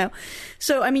 the answer is no.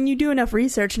 So, I mean, you do enough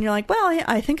research and you're like, well,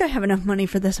 I think I have enough money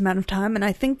for this amount of time and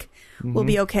I think we'll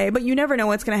be okay. But you never know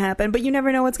what's going to happen. But you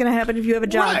never know what's going to happen if you have a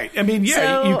job. Right. I mean,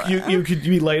 yeah, so, you could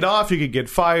be laid off. You could get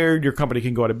fired. Your company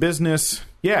can go out of business.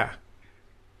 Yeah.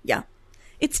 Yeah.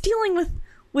 It's dealing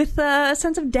with a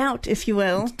sense of doubt, if you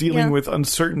will. It's dealing with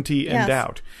uncertainty and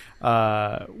doubt,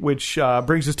 which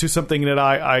brings us to something that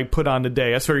I put on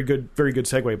today. That's very good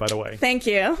segue, by the way. Thank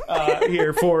you.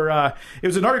 Here for it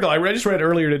was an article I just read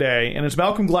earlier today, and it's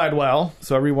Malcolm Gladwell.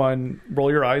 So everyone, roll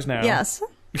your eyes now. Yes.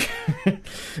 The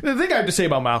thing I have to say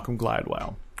about Malcolm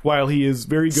Gladwell while he is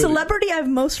very good. Celebrity I've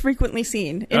most frequently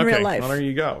seen in real life. Well, there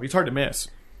you go. He's hard to miss.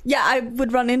 Yeah, I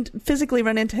would physically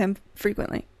run into him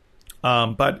frequently.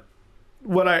 But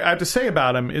what I have to say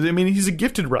about him is, I mean, he's a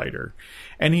gifted writer,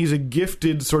 and he's a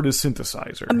gifted sort of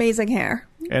synthesizer. Amazing hair.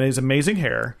 And his amazing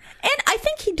hair. And I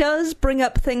think he does bring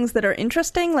up things that are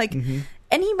interesting, like,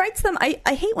 and he writes them. I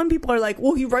hate when people are like,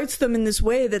 well, he writes them in this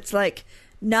way that's like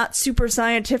not super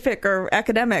scientific or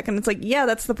academic, and it's like, yeah,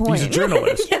 that's the point. He's a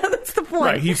journalist. Yeah, that's the point.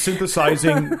 Right, he's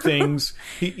synthesizing things.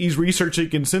 He's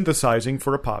researching and synthesizing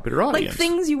for a popular audience. Like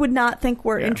things you would not think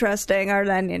were interesting are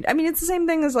then. I mean, it's the same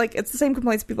thing as like it's the same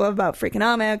complaints people have about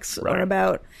Freakonomics or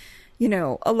about, you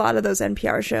know, a lot of those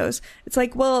NPR shows. It's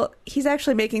like, well, he's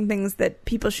actually making things that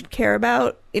people should care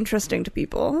about interesting to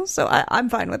people. So I'm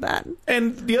fine with that.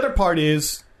 And the other part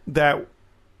is that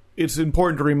it's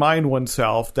important to remind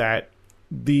oneself that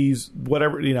these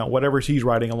whatever he's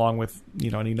writing, along with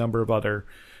any number of other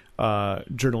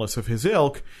journalists of his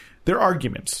ilk, they're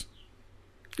arguments.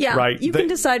 Yeah, right. You can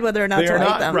decide whether or not to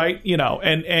write them. Right.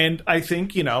 And I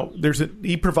think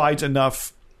he provides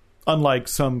enough. Unlike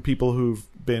some people who've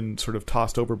been sort of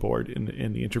tossed overboard in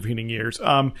the intervening years,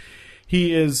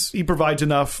 he provides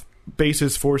enough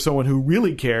basis for someone who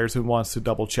really cares and wants to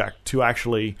double check to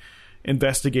actually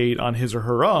investigate on his or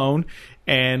her own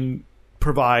and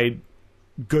provide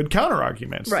good counter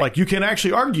arguments. Right. Like you can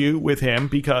actually argue with him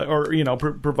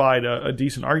provide a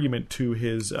decent argument to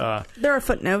his there are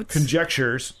footnotes,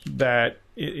 conjectures that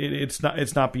it's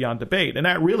not beyond debate. And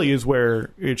that really is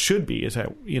where it should be, is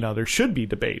that there should be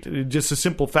debate. Just the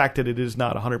simple fact that it is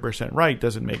not 100% right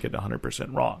doesn't make it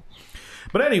 100% wrong.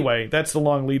 But anyway, that's the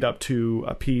long lead up to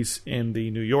a piece in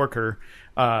the New Yorker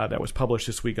that was published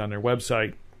this week on their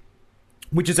website,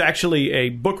 which is actually a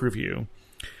book review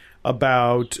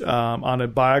about on a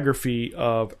biography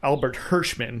of Albert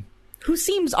Hirschman, who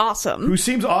seems awesome.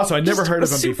 I'd never heard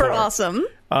of him before. Super awesome.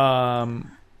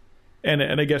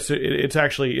 And I guess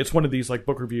it's one of these like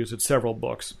book reviews. It's several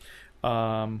books,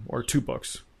 or 2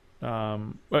 books,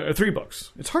 3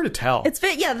 books. It's hard to tell.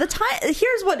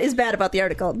 Here's what is bad about the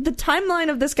article: the timeline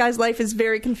of this guy's life is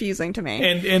very confusing to me.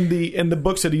 And the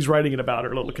books that he's writing it about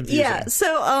are a little confusing. Yeah.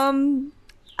 So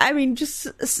I mean,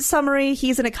 just summary: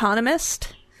 he's an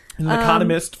economist. An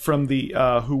economist from the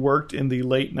who worked in the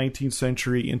late 19th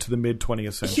century into the mid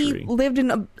 20th century. He lived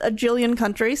in a jillion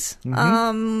countries,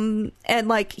 and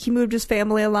like he moved his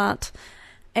family a lot,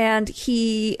 and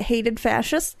he hated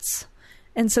fascists,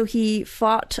 and so he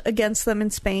fought against them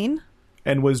in Spain,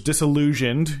 and was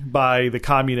disillusioned by the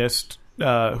communist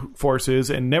forces,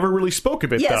 and never really spoke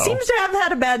of it. Yeah, though. Seems to have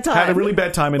had a bad time. Had a really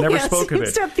bad time and never spoke of it.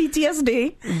 Seems to have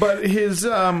PTSD. But his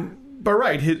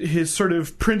sort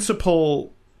of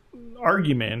principal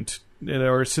argument,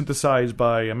 or synthesized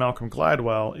by Malcolm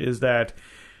Gladwell, is that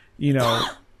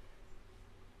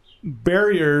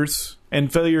barriers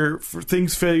and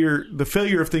the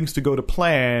failure of things to go to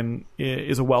plan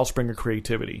is a wellspring of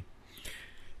creativity.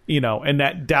 And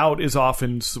that doubt is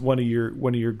often one of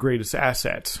your greatest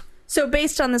assets. So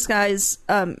based on this guy's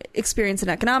experience in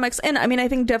economics, and I mean, I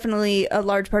think definitely a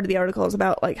large part of the article is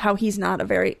about like how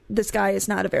this guy is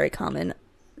not a very common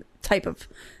type of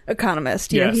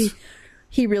economist.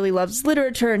 He really loves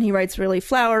literature, and he writes really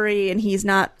flowery, and he's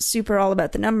not super all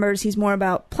about the numbers. He's more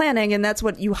about planning, and that's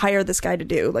what you hire this guy to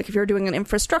do. Like if you're doing an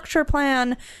infrastructure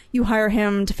plan, you hire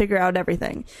him to figure out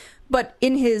everything. But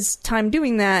in his time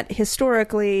doing that,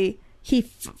 historically, he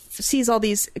sees all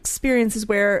these experiences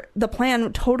where the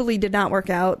plan totally did not work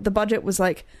out. The budget was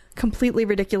like completely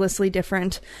ridiculously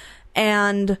different,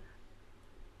 and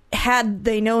had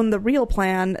they known the real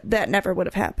plan, that never would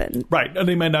have happened. Right. And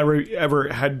they might never ever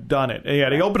had done it. Yeah,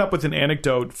 they open up with an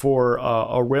anecdote for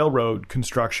a railroad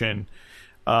construction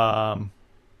that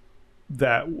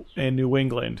in New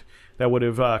England that would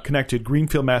have connected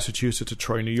Greenfield, Massachusetts to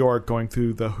Troy, New York, going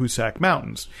through the Hoosac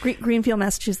Mountains. Greenfield,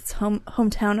 Massachusetts,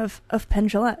 hometown of Penn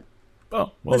Jillette.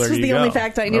 Oh, well, this was the only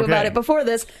fact I knew about it before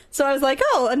this. So I was like,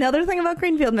 another thing about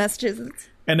Greenfield, Massachusetts.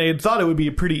 And they had thought it would be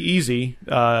pretty easy.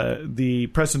 The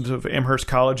president of Amherst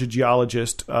College, a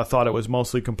geologist, thought it was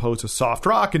mostly composed of soft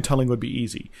rock and tunneling would be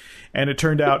easy. And it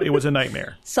turned out it was a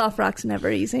nightmare. Soft rock's never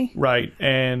easy. Right.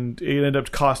 And it ended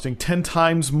up costing 10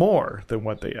 times more than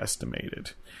what they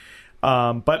estimated.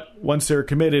 But once they're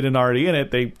committed and already in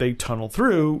it, they tunnel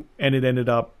through, and it ended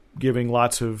up giving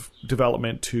lots of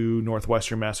development to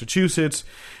northwestern Massachusetts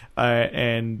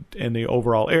and the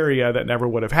overall area that never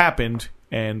would have happened.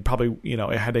 And probably,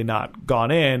 had they not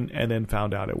gone in and then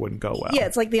found out it wouldn't go well. Yeah,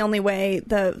 it's like the only way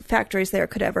the factories there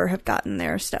could ever have gotten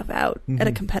their stuff out at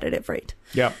a competitive rate.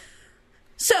 Yeah.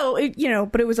 So,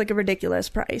 but it was like a ridiculous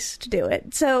price to do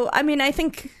it. So, I mean, I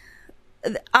think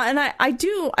and I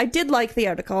did like the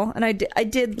article, and I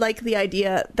did like the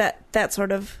idea that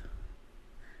sort of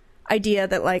idea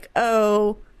that like,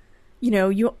 oh,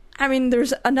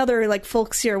 there's another like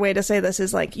folksier way to say this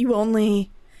is like you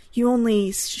only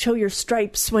show your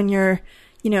stripes when you're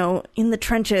in the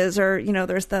trenches, or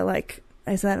there's the like,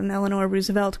 is that an Eleanor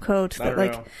Roosevelt quote that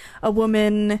like a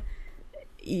woman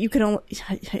you can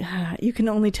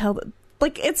only tell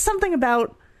like it's something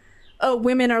about, oh,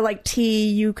 women are like tea,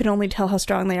 you can only tell how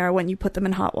strong they are when you put them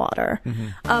in hot water.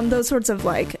 Mm-hmm. Those sorts of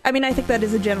like, I mean, I think that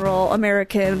is a general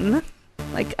American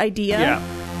like idea. Yeah.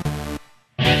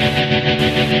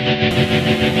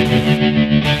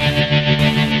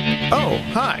 Oh,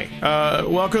 hi.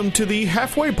 Welcome to the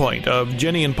halfway point of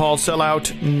Jenny and Paul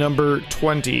Sellout number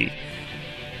 20.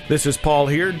 This is Paul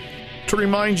here to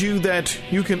remind you that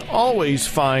you can always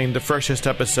find the freshest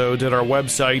episodes at our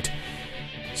website,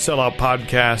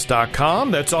 selloutpodcast.com.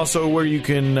 That's also where you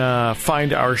can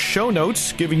find our show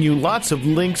notes, giving you lots of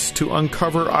links to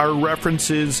uncover our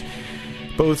references,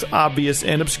 both obvious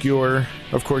and obscure.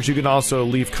 Of course, you can also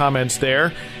leave comments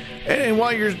there. And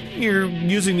while you're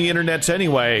using the internets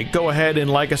anyway, go ahead and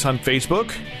like us on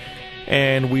Facebook.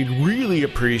 And we'd really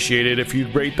appreciate it if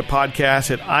you'd rate the podcast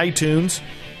at iTunes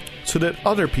so that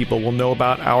other people will know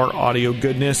about our audio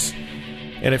goodness.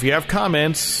 And if you have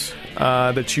comments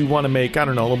that you want to make, a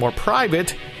little more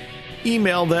private,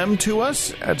 email them to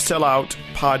us at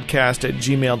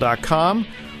selloutpodcast@gmail.com,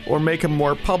 or make them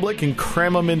more public and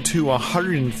cram them into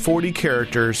 140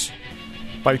 characters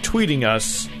by tweeting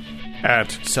us at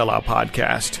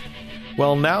selloutpodcast.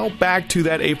 Well, now back to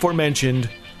that aforementioned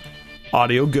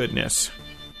audio goodness.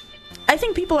 I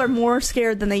think people are more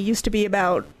scared than they used to be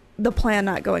about the plan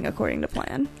not going according to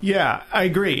plan. Yeah, I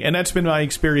agree. And that's been my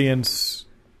experience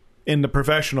in the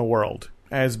professional world.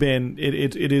 Has been,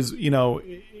 it is,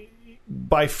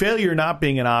 by failure not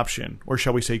being an option, or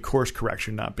shall we say course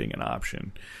correction not being an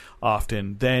option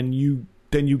often, then you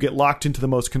get locked into the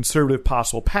most conservative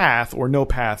possible path, or no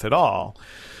path at all.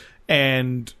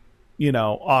 And,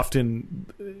 often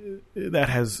that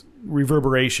has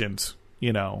reverberations,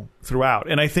 throughout.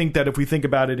 And I think that if we think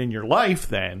about it in your life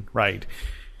then, right,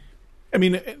 I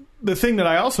mean, the thing that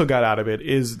I also got out of it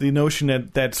is the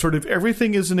notion that sort of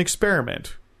everything is an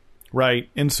experiment, right?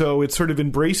 And so it's sort of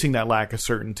embracing that lack of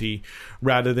certainty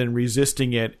rather than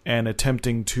resisting it and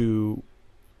attempting to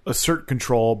assert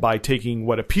control by taking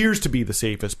what appears to be the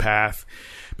safest path,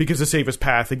 because the safest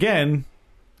path, again,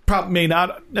 may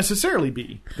not necessarily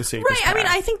be the safest path. Right. I mean,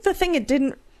 I think the thing it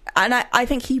didn't, and I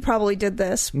think he probably did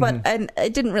this, but and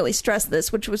it didn't really stress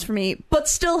this, which was for me, but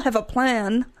still have a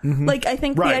plan. Mm-hmm. Like, I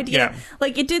think the idea,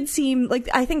 like, it did seem like,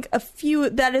 I think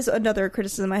that is another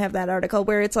criticism I have of that article,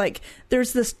 where it's like,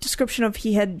 there's this description of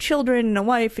he had children and a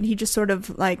wife, and he just sort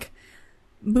of, like,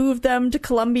 moved them to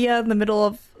Colombia in the middle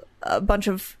of a bunch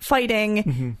of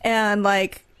fighting, and,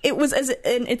 like, it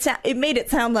made it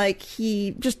sound like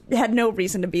he just had no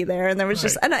reason to be there, and there was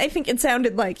just, and I think it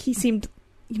sounded like he seemed,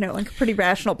 like a pretty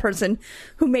rational person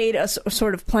who made a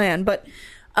sort of plan. But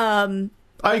I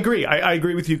agree. I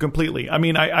agree with you completely. I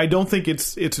mean, I don't think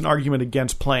it's an argument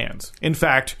against plans. In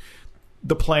fact,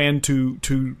 the plan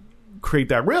to create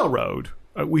that railroad,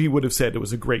 we would have said it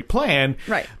was a great plan.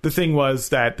 Right. The thing was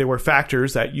that there were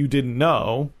factors that you didn't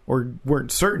know or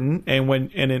weren't certain, and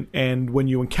when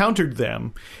you encountered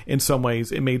them, in some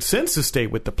ways, it made sense to stay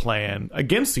with the plan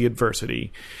against the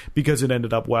adversity because it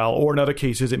ended up well. Or in other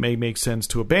cases, it may make sense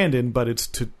to abandon, but it's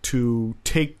to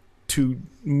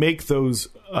make those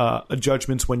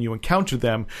judgments when you encounter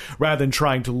them, rather than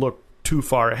trying to look too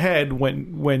far ahead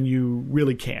when you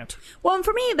really can't. Well, and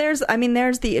for me, there's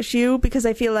the issue, because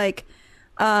I feel like,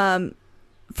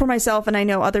 for myself, and I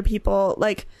know other people,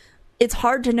 like, it's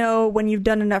hard to know when you've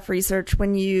done enough research,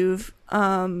 when you've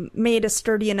made a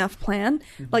sturdy enough plan,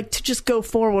 like, to just go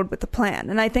forward with the plan.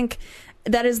 And I think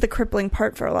that is the crippling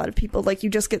part for a lot of people. Like,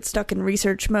 you just get stuck in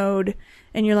research mode,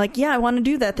 and you're like, yeah, I want to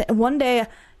do that. And one day,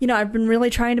 I've been really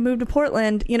trying to move to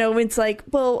Portland. It's like,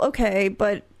 well, okay,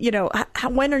 but,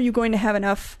 when are you going to have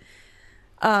enough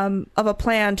of a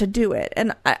plan to do it?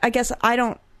 And I guess I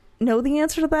don't know the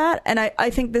answer to that, and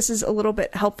I think this is a little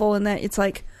bit helpful in that it's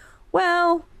like,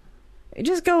 well,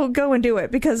 just go and do it,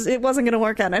 because it wasn't going to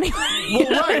work out anyway. Well,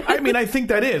 right. I mean, I think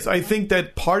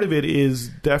that part of it is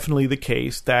definitely the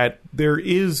case, that there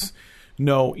is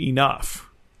no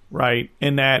enough, right?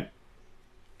 And that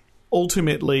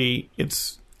ultimately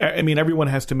everyone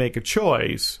has to make a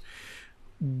choice,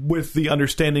 with the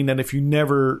understanding that if you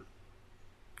never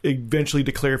eventually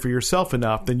declare for yourself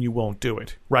enough, then you won't do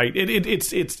it, right? It's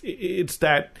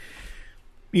that,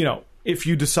 if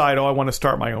you decide, I want to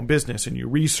start my own business, and you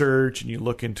research and you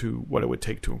look into what it would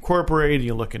take to incorporate, and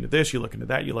you look into this, you look into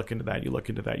that, you look into that, you look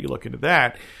into that, you look into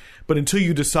that. But until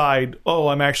you decide,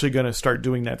 I'm actually going to start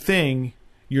doing that thing,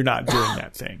 you're not doing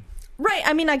that thing. Right.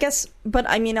 I mean, I guess, but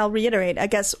I mean, I'll reiterate, I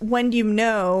guess, when do you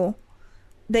know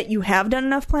that you have done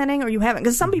enough planning or you haven't?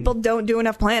 Because some people don't do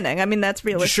enough planning. I mean, that's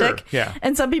realistic. Sure, yeah.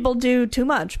 And some people do too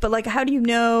much. But, like, how do you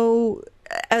know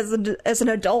as an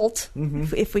adult,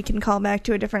 if we can call back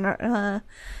to a different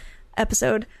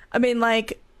episode? I mean,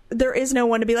 like, there is no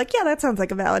one to be like, yeah, that sounds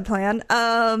like a valid plan.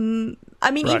 I mean,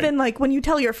 right. Even, like, when you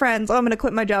tell your friends, I'm going to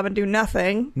quit my job and do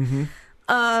nothing.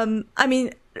 I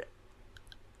mean,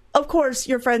 of course,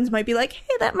 your friends might be like,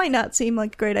 hey, that might not seem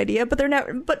like a great idea, but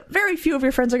but very few of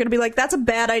your friends are going to be like, that's a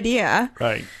bad idea.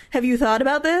 Right. Have you thought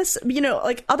about this? You know,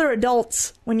 like, other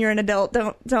adults, when you're an adult,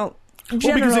 don't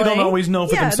because they don't always know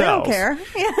for themselves. They don't care.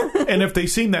 Yeah. And if they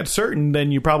seem that certain, then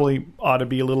you probably ought to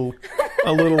be a little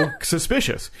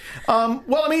suspicious.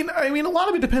 Well, I mean, a lot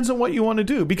of it depends on what you want to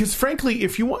do. Because frankly,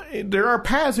 if you want, there are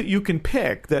paths that you can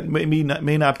pick that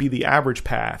may not be the average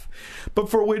path, but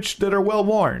that are well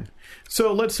worn.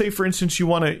 So let's say, for instance, you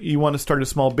want to start a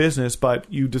small business,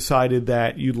 but you decided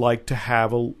that you'd like to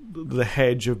have the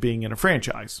hedge of being in a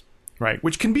franchise, right?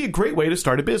 Which can be a great way to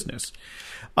start a business.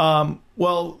 In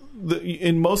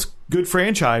most good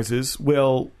franchises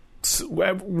will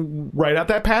write out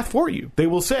that path for you. They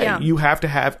will say you have to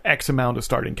have X amount of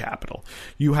starting capital.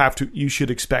 You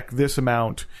should expect this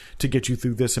amount to get you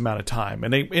through this amount of time.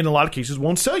 And they, in a lot of cases,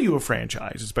 won't sell you a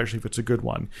franchise, especially if it's a good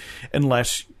one,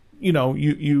 unless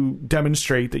you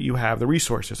demonstrate that you have the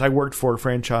resources. I worked for a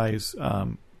franchise,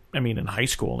 in high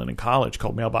school and in college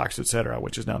called Mailbox, Etc.,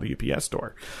 which is now the UPS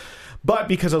store. But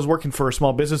because I was working for a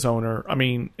small business owner,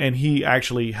 and he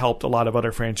actually helped a lot of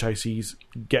other franchisees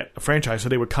get a franchise, so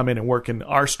they would come in and work in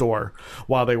our store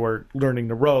while they were learning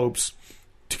the ropes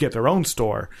to get their own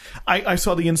store. I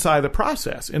saw the inside of the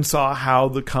process and saw how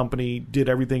the company did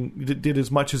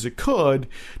as much as it could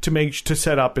to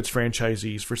set up its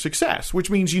franchisees for success,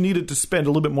 which means you needed to spend a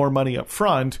little bit more money up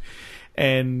front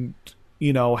and,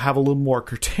 have a little more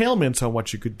curtailments on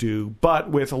what you could do, but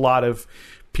with a lot of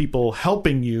people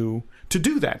helping you to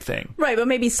do that thing. Right, but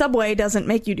maybe Subway doesn't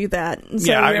make you do that.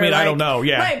 So I don't know.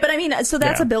 Yeah. Right, but so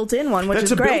that's a built-in one, which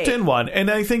is great. That's a built-in one.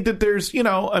 And I think that there's,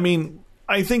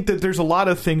 I think that there's a lot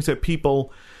of things that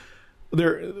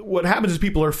what happens is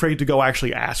people are afraid to go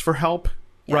actually ask for help.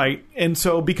 Yeah. Right. And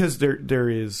so because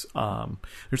there's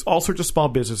all sorts of small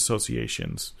business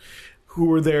associations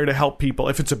who are there to help people,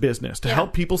 if it's a business, to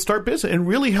help people start business and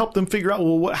really help them figure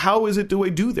out, how do I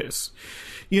do this?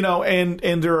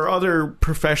 And there are other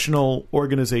professional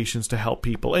organizations to help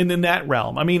people. And in that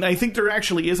realm, I think there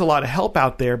actually is a lot of help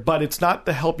out there, but it's not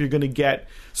the help you're going to get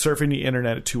surfing the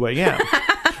internet at 2 a.m.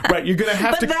 Right, you're going to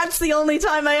have But that's the only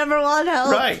time I ever want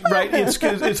help. Right.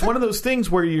 It's one of those things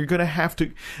where you're going to have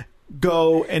to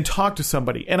go and talk to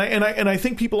somebody. And I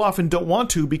think people often don't want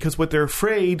to, because what they're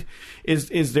afraid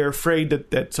is they're afraid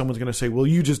that someone's going to say, well,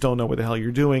 you just don't know what the hell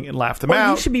you're doing, and laugh them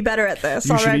out. You should be better at this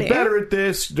already. You should be better at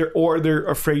this. Or they're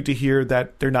afraid to hear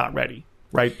that they're not ready.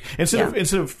 Right. Instead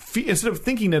of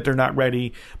thinking that they're not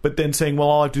ready, but then saying, well,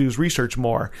 all I have to do is research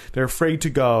more, they're afraid to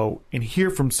go and hear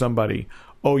from somebody,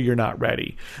 oh, you're not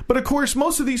ready. But of course,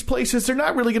 most of these places, they're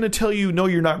not really going to tell you, no,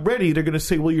 you're not ready. They're going to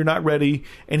say, well, you're not ready,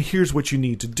 and here's what you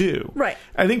need to do. Right.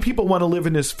 I think people want to live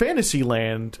in this fantasy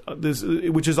land,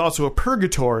 which is also a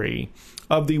purgatory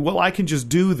of I can just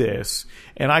do this,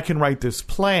 and I can write this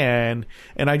plan,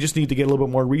 and I just need to get a little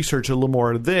bit more research, a little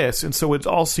more of this. And so it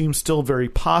all seems still very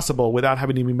possible without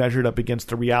having to be measured up against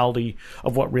the reality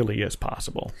of what really is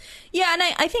possible. Yeah, and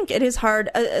I think it is hard,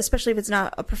 especially if it's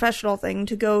not a professional thing,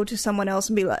 to go to someone else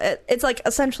and be like, it's like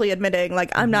essentially admitting,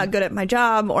 like, I'm not good at my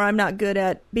job, or I'm not good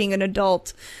at being an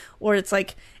adult, or it's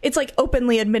like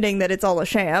openly admitting that it's all a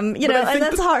sham, and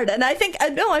that's hard. And I think,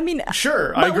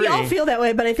 sure, I agree. We all feel that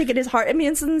way, but I think it is hard.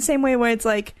 It's in the same way where it's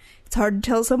like, it's hard to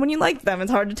tell someone you like them.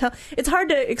 It's hard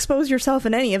to expose yourself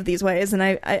in any of these ways. And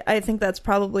I think that's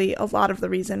probably a lot of the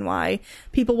reason why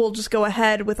people will just go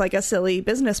ahead with like a silly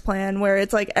business plan where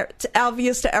it's like it's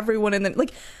obvious to everyone. And then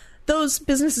like those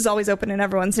businesses always open in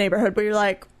everyone's neighborhood, but you're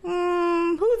like,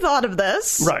 who thought of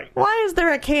this? Right. Why is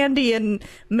there a candy and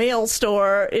mail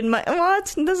store in my,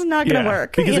 what? This is not going to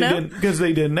work. Because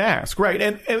they didn't ask. Right.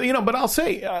 And but I'll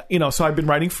say, so I've been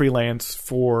writing freelance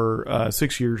for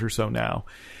 6 years or so now.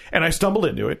 And I stumbled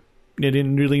into it. I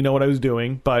didn't really know what I was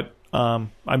doing, but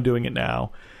I'm doing it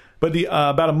now. But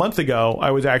about a month ago,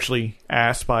 I was actually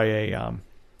asked by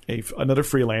another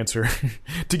freelancer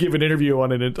to give an interview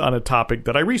on a topic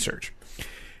that I research,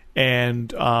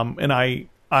 and I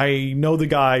I know the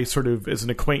guy sort of as an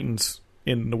acquaintance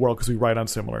in the world because we write on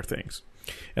similar things.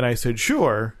 And I said,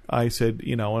 sure. I said,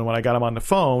 and when I got him on the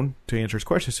phone to answer his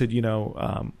question, I said,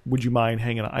 would you mind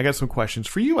hanging on? I got some questions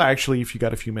for you, actually, if you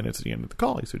got a few minutes at the end of the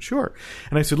call. He said, sure.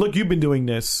 And I said, look, you've been doing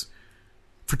this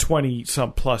for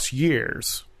 20-some plus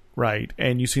years, right?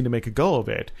 And you seem to make a go of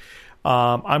it.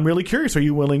 I'm really curious. Are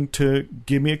you willing to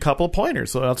give me a couple of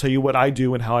pointers? So I'll tell you what I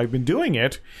do and how I've been doing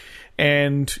it.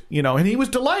 And, and he was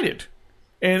delighted.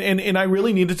 And I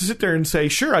really needed to sit there and say,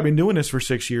 sure, I've been doing this for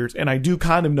 6 years, and I do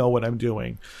kind of know what I'm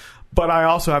doing. But I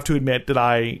also have to admit that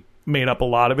I made up a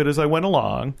lot of it as I went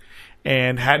along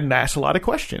and hadn't asked a lot of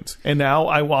questions. And now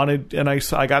I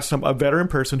got a veteran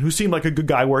person who seemed like a good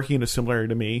guy working in a similar area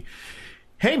to me.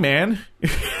 Hey, man,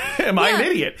 am I an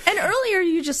idiot? And earlier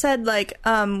you just said,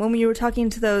 when we were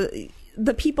talking to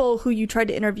the people who you tried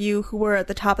to interview who were at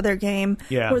the top of their game,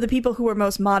 were the people who were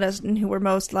most modest and who were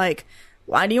most like,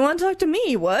 why do you want to talk to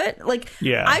me? What?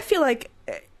 I feel like,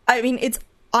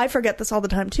 I forget this all the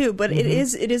time too, but it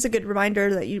is a good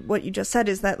reminder that what you just said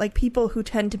is that people who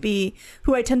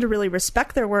I tend to really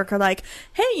respect their work are like,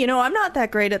 hey, I'm not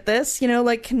that great at this,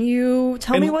 can you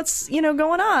tell me what's,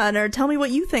 going on, or tell me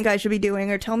what you think I should be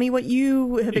doing, or tell me what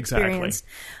you have experienced.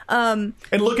 And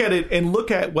look at it and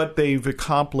look at what they've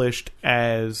accomplished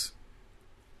as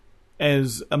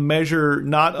a measure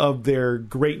not of their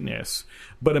greatness,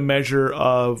 but a measure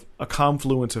of a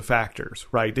confluence of factors,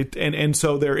 right? And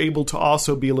so they're able to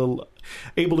also be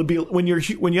when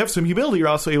you have some humility, you're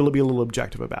also able to be a little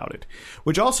objective about it,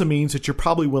 which also means that you're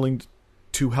probably willing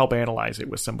to help analyze it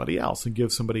with somebody else and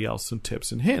give somebody else some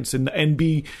tips and hints and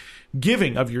be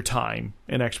giving of your time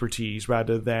and expertise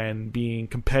rather than being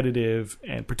competitive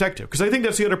and protective. Because I think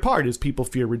that's the other part is people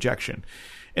fear rejection.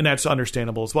 And that's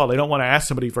understandable as well. They don't want to ask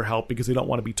somebody for help because they don't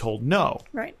want to be told no.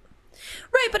 Right.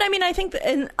 Right, but I think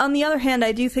that, on the other hand,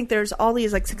 I do think there's all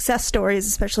these success stories,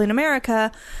 especially in America,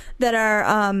 that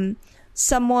are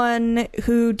someone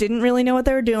who didn't really know what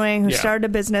they were doing, who started a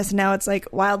business, and now it's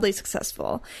wildly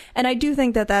successful. And I do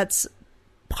think that that's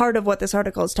part of what this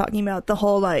article is talking about. The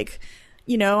whole I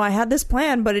had this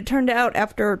plan, but it turned out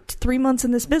after 3 months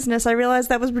in this business, I realized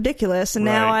that was ridiculous, and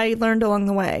now I learned along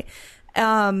the way.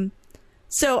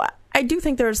 So I do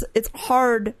think it's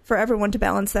hard for everyone to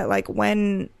balance that,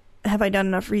 when have I done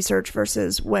enough research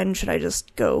versus when should I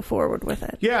just go forward with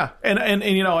it? Yeah. And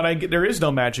there is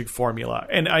no magic formula.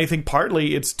 And I think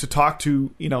partly it's to talk to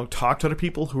other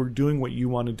people who are doing what you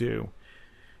want to do.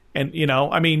 And,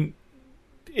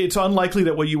 it's unlikely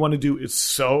that what you want to do is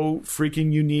so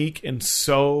freaking unique and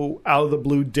so out of the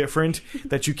blue different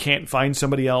that you can't find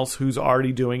somebody else who's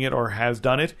already doing it or has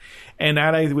done it. And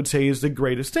that, I would say, is the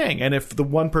greatest thing. And if the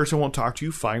one person won't talk to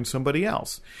you, find somebody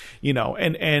else.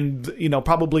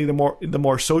 Probably the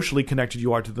more socially connected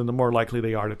you are to them, the more likely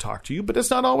they are to talk to you. But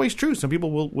that's not always true. Some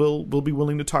people will be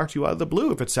willing to talk to you out of the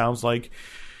blue if it sounds like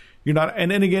you're not, and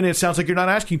then again, it sounds like you're not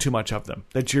asking too much of them,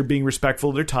 that you're being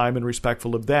respectful of their time and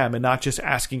respectful of them and not just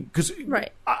asking, because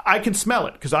I can smell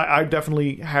it, because I've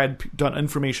definitely done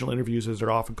informational interviews, as they're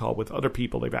often called, with other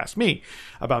people. They've asked me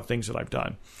about things that I've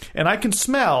done. And I can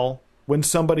smell when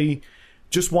somebody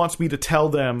just wants me to tell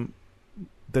them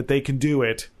that they can do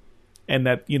it and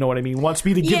that, wants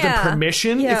me to give them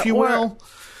permission, if you will.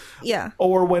 Yeah.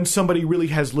 Or when somebody really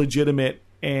has legitimate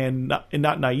and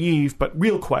not naive, but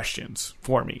real questions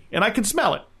for me, and I can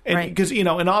smell it. And because and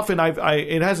often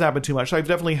it hasn't happened too much. I've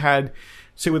definitely had,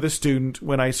 say, with a student,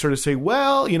 when I sort of say,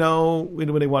 well,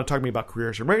 when they want to talk to me about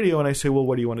careers in radio, and I say, well,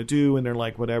 what do you want to do? And they're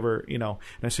like, whatever, and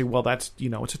I say, well, that's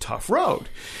it's a tough road,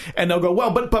 and they'll go,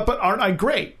 well, but aren't I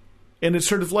great? And it's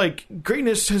sort of like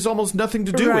greatness has almost nothing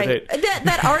to do with it.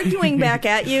 That arguing back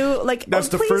at you, that's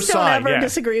the please first don't sign, ever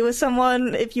disagree with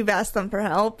someone if you've asked them for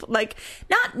help. Not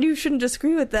you shouldn't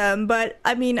disagree with them, but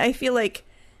I feel like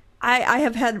I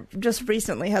have just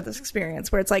recently had this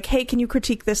experience where it's like, hey, can you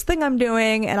critique this thing I'm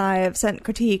doing? And I have sent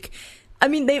critique.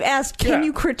 They've asked, can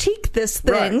you critique this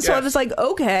thing? Right, so I was like,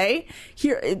 okay,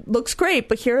 here, it looks great,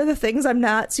 but here are the things I'm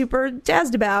not super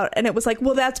jazzed about. And it was like,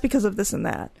 well, that's because of this and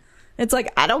that. It's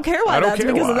like, I don't care why that's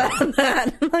because of that and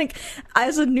that.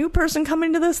 As a new person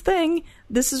coming to this thing,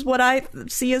 this is what I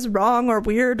see as wrong or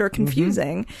weird or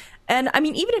confusing. And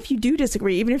even if you do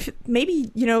disagree, even if maybe,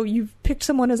 you've picked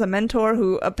someone as a mentor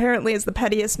who apparently is the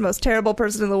pettiest, most terrible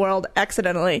person in the world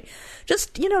accidentally,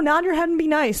 just, nod your head and be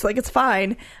nice. It's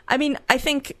fine. I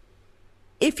think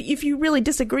if you really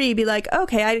disagree, be like,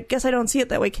 okay, I guess I don't see it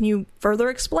that way. Can you further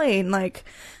explain?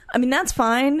 That's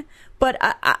fine. But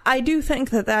I do think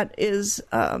that is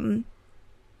the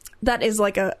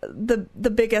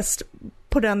biggest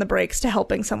put on the brakes to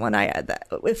helping someone.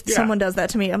 If someone does that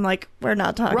to me, I'm like, we're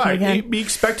not talking again. Be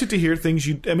expected to hear things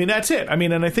that's it.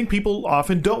 And I think people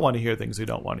often don't want to hear things they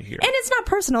don't want to hear. And it's not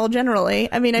personal generally.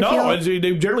 I feel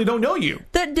they generally don't know you.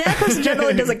 That person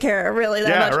generally doesn't care really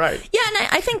that much. Right. Yeah, and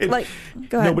I think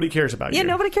go ahead. Nobody cares about you. Yeah,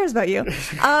 nobody cares about you.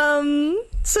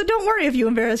 So don't worry if you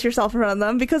embarrass yourself in front of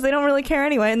them, because they don't really care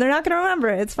anyway, and they're not going to remember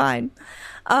it. It's fine.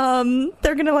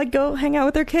 They're going to go hang out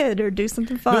with their kid or do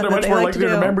something fun. They're much more likely to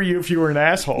remember you if you were an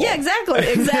asshole. Yeah,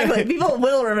 exactly. People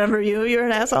will remember you if you're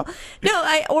an asshole. No,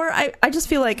 I just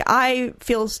feel like I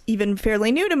feel even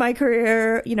fairly new to my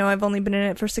career. I've only been in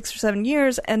it for 6 or 7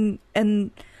 years, and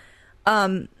in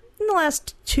the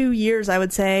last 2 years, I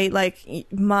would say,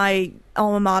 my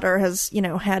alma mater has,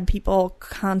 had people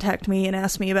contact me and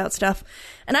ask me about stuff.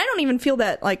 And I don't even feel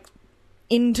that,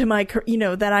 into my,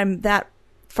 that I'm that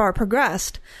far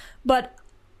progressed. But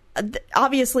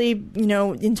obviously,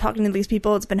 in talking to these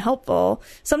people, it's been helpful.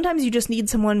 Sometimes you just need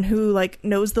someone who,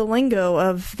 knows the lingo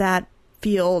of that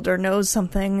field or knows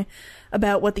something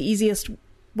about what the easiest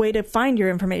way to find your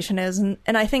information is. And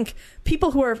I think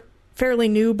people who are fairly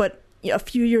new but a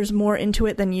few years more into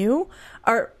it than you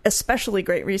are especially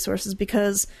great resources,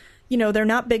 because they're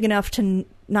not big enough to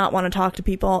not want to talk to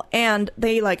people, and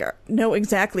they know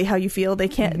exactly how you feel. They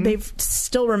can't they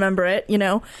still remember it,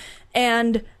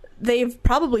 and they've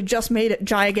probably just made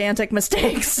gigantic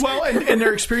mistakes. Well, and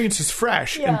their experience is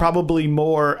fresh and probably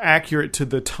more accurate to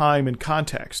the time and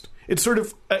context. It's sort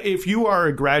of, if you are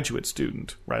a graduate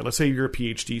student, right, let's say you're a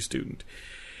PhD student,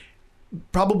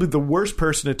 probably the worst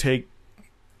person to take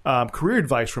career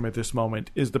advice from at this moment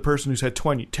is the person who's had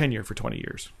tenure for 20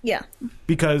 years. Yeah.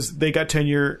 Because they got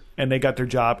tenure and they got their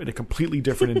job in a completely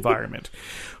different environment.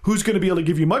 Who's going to be able to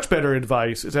give you much better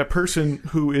advice is that person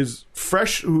who is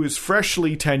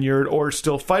freshly tenured or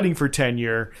still fighting for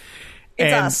tenure.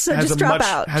 It's us. So just drop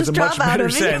out. Has a much better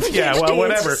sense. Yeah, well,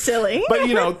 whatever. It's silly. But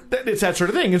it's that sort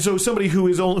of thing. And so somebody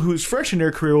who's fresh in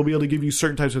their career will be able to give you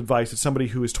certain types of advice that somebody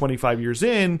who is 25 years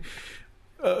in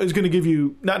is going to give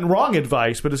you not wrong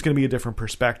advice, but it's going to be a different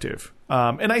perspective.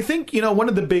 And I think, one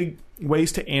of the big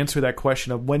ways to answer that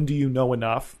question of when do you know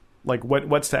enough,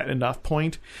 what's that enough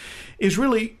point, is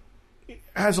really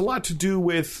has a lot to do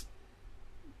with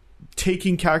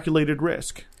taking calculated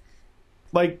risk.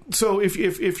 So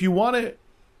if you want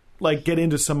to get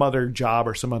into some other job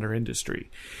or some other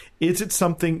industry, is it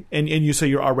something, and you say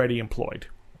you're already employed,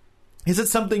 is it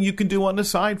something you can do on the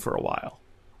side for a while?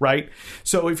 Right?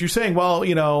 So if you're saying, well,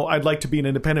 I'd like to be an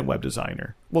independent web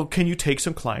designer. Well, can you take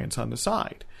some clients on the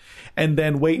side and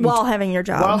then wait while having your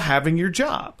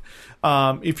job?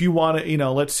 If you want to,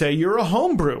 let's say you're a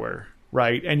home brewer,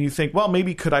 right? And you think, well,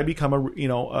 maybe could I become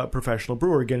a professional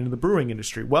brewer, get into the brewing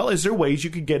industry? Well, is there ways you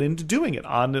could get into doing it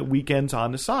on the weekends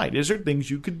on the side? Is there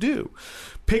things you could do?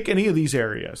 Pick any of these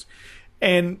areas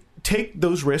and take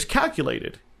those risks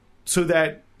calculated so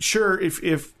that, sure,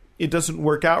 if it doesn't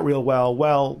work out real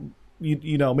well,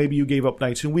 maybe you gave up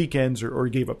nights and weekends or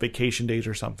gave up vacation days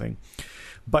or something,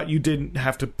 but you didn't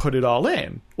have to put it all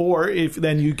in. Or if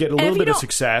then you get a little bit of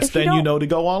success, then to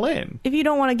go all in. If you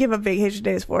don't want to give up vacation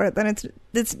days for it, then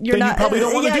you probably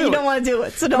don't want to do it. Yeah, you don't want to do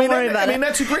it, so don't worry about it.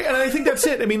 That's a great, and I think that's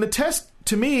it. The test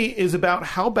to me is about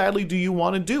how badly do you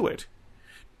want to do it.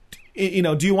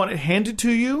 Do you want it handed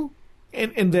to you?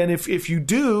 And then if you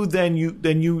do, then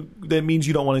that means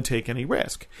you don't want to take any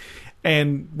risk.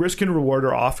 And risk and reward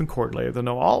are often correlated,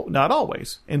 though not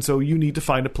always. And so you need to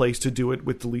find a place to do it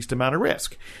with the least amount of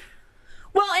risk.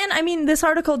 Well, and this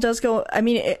article does go,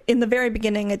 in the very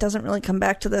beginning, it doesn't really come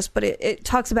back to this, but it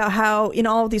talks about how in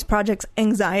all of these projects,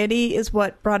 anxiety is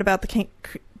what brought about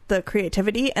the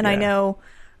creativity. And I know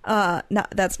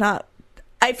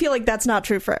I feel like that's not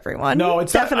true for everyone. No,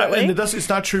 it's definitely not. And it's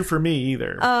not true for me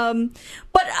either.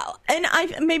 But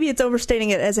maybe it's overstating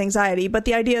it as anxiety. But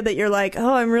the idea that you're like,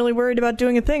 oh, I'm really worried about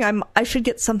doing a thing. I should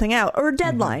get something out, or a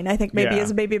deadline. I think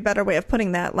is maybe a better way of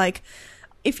putting that.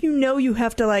 If you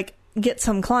have to get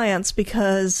some clients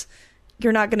because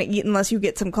you're not going to eat unless you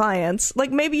get some clients.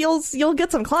 Maybe you'll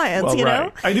get some clients. Well,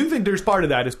 right. I do think there's part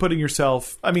of that is putting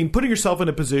yourself in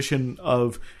a position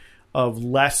of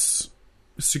less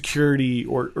security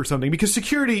or something, because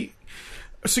security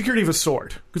of a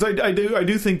sort, because I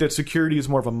do think that security is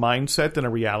more of a mindset than a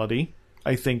reality.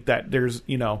 I think that there's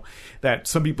that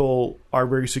some people are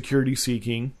very security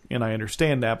seeking, and I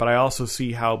understand that, but I also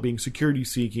see how being security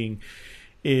seeking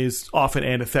is often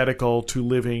antithetical to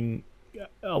living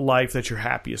a life that you're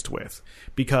happiest with,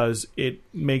 because it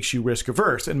makes you risk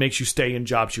averse and makes you stay in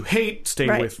jobs you hate, stay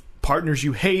with partners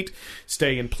you hate,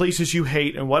 stay in places you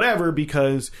hate and whatever,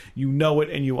 because you know it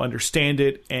and you understand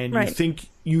it, and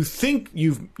you think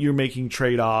you're making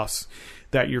trade-offs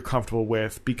that you're comfortable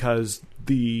with because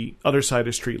the other side of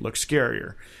the street looks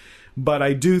scarier. But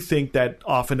I do think that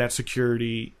often that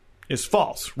security is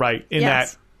false, right? In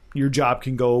that your job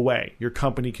can go away, your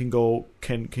company can go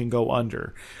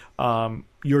under,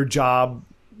 your job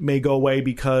may go away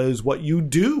because what you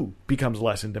do becomes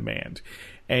less in demand,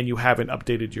 and you haven't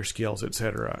updated your skills,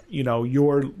 etc. You know,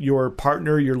 your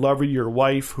partner, your lover, your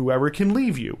wife, whoever can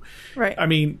leave you. Right. I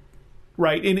mean,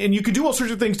 right. And you could do all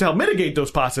sorts of things to help mitigate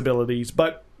those possibilities,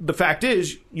 but the fact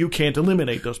is you can't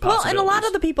eliminate those possibilities. Well, and a lot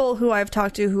of the people who I've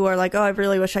talked to who are like, oh, I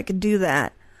really wish I could do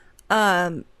that,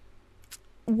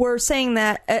 were saying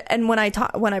that, and when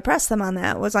I pressed them on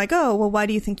that, was like, oh, well, why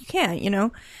do you think you can't, you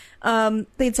know?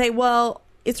 They'd say, well,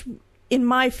 it's in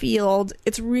my field,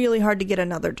 it's really hard to get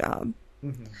another job.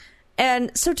 Mm-hmm.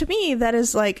 And so to me, that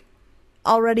is like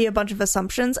already a bunch of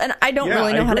assumptions, and I don't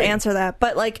really know how to answer that.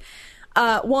 But like,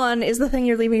 one, is the thing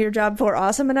you're leaving your job for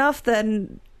awesome enough?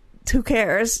 Then who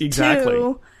cares? Exactly.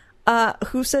 Two,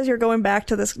 who says you're going back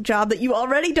to this job that you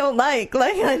already don't like?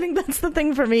 Like, I think that's the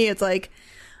thing for me. It's like,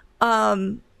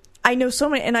 I know so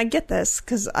many, and I get this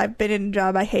because I've been in a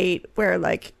job I hate where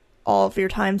like all of your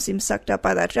time seems sucked up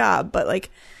by that job. But like,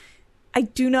 I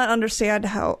do not understand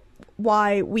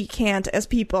why we can't, as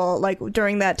people, like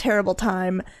during that terrible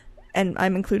time, and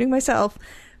I'm including myself,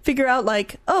 figure out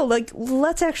like, oh, like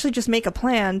let's actually just make a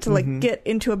plan to like get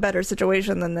into a better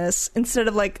situation than this, instead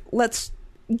of like, let's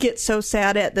get so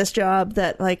sad at this job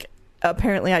that like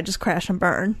apparently I just crash and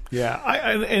burn. Yeah,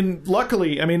 and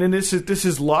luckily, I mean, and this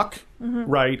is luck,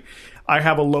 right? I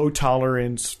have a low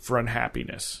tolerance for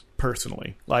unhappiness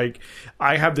personally. Like,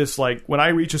 I have this, like, when I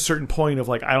reach a certain point of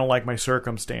like I don't like my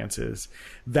circumstances,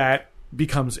 that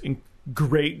becomes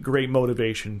great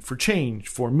motivation for change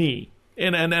for me.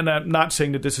 And I'm not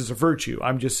saying that this is a virtue.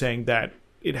 I'm just saying that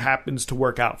it happens to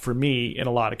work out for me in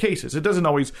a lot of cases. It doesn't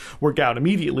always work out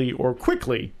immediately or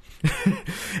quickly.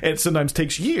 It sometimes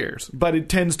takes years, but it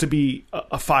tends to be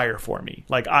a fire for me.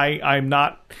 Like if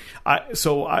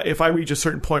I reach a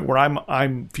certain point where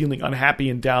I'm feeling unhappy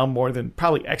and down more than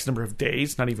probably X number of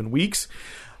days, not even weeks,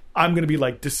 I'm going to be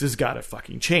like, this has got to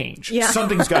fucking change. Yeah.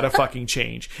 Something's got to fucking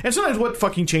change. And sometimes what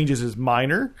fucking changes is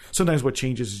minor. Sometimes what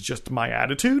changes is just my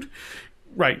attitude.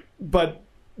 Right. But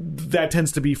that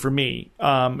tends to be for me.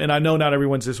 And I know not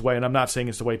everyone's this way, and I'm not saying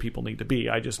it's the way people need to be.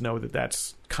 I just know that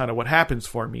that's kind of what happens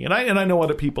for me. And I know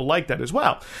other people like that as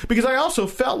well. Because I also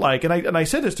felt like, and I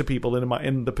said this to people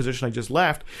in the position I just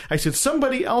left, I said,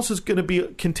 somebody else is going to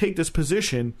can take this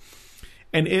position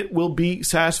and it will be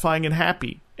satisfying and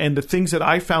happy. And the things that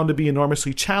I found to be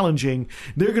enormously challenging,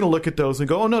 they're going to look at those and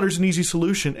go, oh no, there's an easy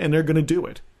solution, and they're going to do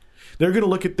it. They're going to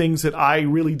look at things that I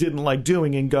really didn't like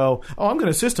doing and go, oh, I'm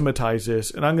going to systematize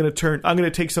this, and I'm going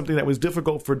to take something that was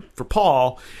difficult for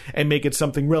Paul and make it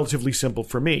something relatively simple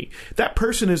for me. That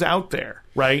person is out there,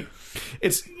 right?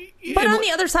 But on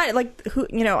the other side, like, who,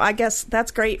 you know, I guess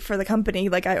that's great for the company,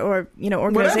 like,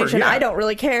 organization. Whatever, yeah. I don't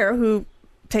really care who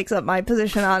takes up my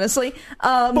position, honestly.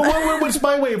 But what's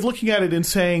my way of looking at it and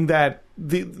saying that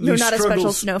you're not struggles, a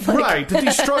special snowflake, right? That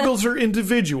these struggles are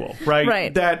individual, right?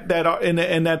 Right. That are,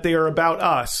 and that they are about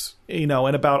us, you know,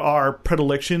 and about our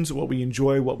predilections, what we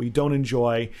enjoy, what we don't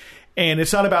enjoy. And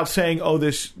it's not about saying, oh,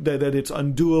 that it's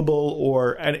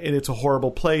undoable and it's a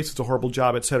horrible place, it's a horrible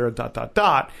job, et cetera, ...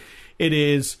 It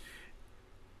is,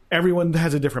 everyone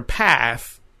has a different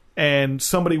path. And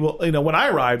somebody will, you know, when I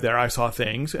arrived there, I saw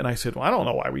things and I said, well, I don't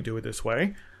know why we do it this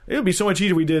way. It would be so much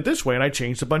easier if we did it this way. And I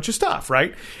changed a bunch of stuff,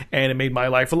 right? And it made my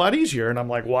life a lot easier. And I'm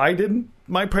like, why didn't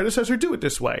my predecessor do it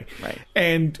this way? Right.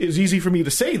 And it's easy for me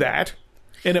to say that.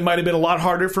 And it might have been a lot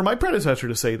harder for my predecessor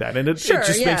to say that. And it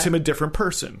just makes him a different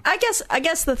person. I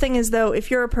guess the thing is, though, if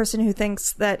you're a person who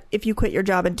thinks that if you quit your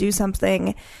job and do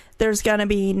something, there's going to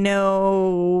be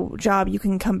no job you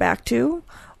can come back to,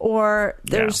 or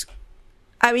there's... Yeah.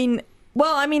 I mean,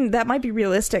 that might be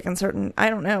realistic in certain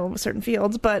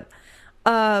fields, but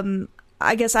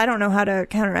I guess I don't know how to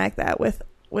counteract that with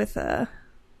an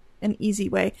easy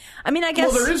way. I mean, I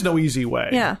guess... Well, there is no easy way.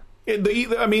 Yeah.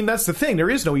 That's the thing.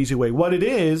 There is no easy way. What it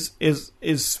is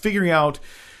figuring out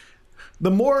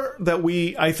the more that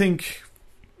we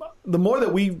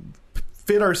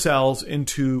fit ourselves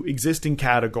into existing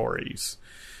categories,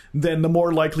 then the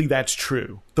more likely that's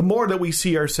true. The more that we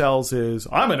see ourselves as,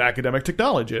 I'm an academic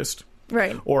technologist,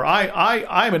 right, or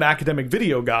I'm an academic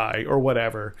video guy, or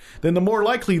whatever, then the more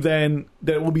likely then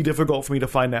that it will be difficult for me to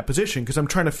find that position, because I'm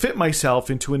trying to fit myself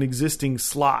into an existing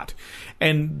slot.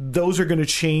 And those are going to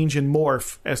change and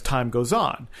morph as time goes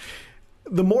on.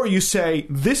 The more you say,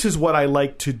 this is what I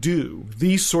like to do,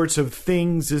 these sorts of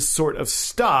things, this sort of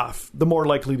stuff, the more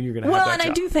likely you're going to have that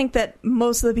job. I do think that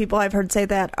most of the people I've heard say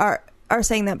that are are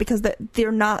saying that because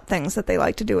they're not things that they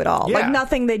like to do at all. Yeah. Like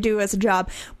nothing they do as a job.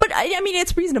 But I mean,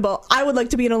 it's reasonable. I would like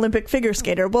to be an Olympic figure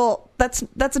skater. Well, that's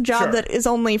a job Sure. that is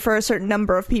only for a certain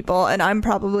number of people, and I'm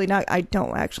probably not. I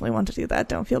don't actually want to do that.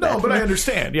 Don't feel bad. No, but I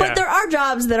understand. Yeah. But there are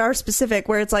jobs that are specific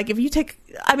where it's like if you take.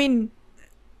 I mean.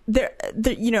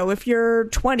 If you're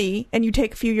 20 and you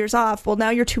take a few years off, well, now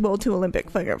you're too old to Olympic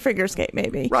figure skate,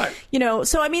 maybe. Right.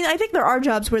 So I mean, I think there are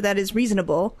jobs where that is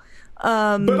reasonable.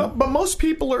 But most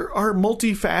people are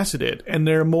multifaceted, and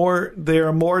they are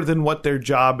more than what their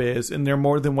job is, and they're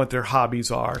more than what their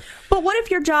hobbies are. But what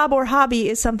if your job or hobby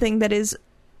is something that is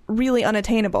really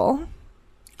unattainable?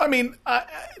 I mean,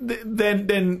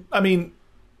 then I mean.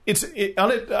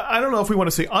 I don't know if we want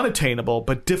to say unattainable,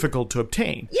 but difficult to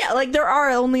obtain. Yeah, like there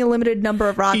are only a limited number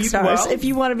of rock stars. Well, if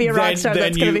you want to be a rock star,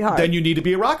 that's going to be hard. Then you need to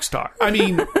be a rock star. I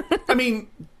mean,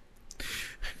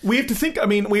 we have to think. I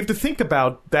mean, we have to think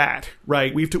about that,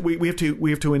 right? We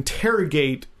have to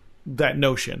interrogate that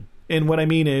notion. And what I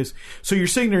mean is, so you're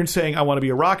sitting there and saying, "I want to be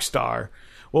a rock star."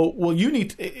 Well,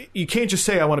 you can't just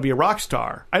say I want to be a rock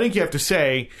star. I think you have to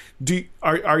say,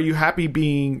 are you happy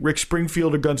being Rick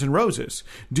Springfield or Guns N' Roses?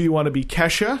 Do you want to be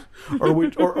Kesha,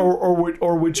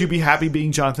 or would you be happy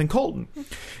being Jonathan Colton?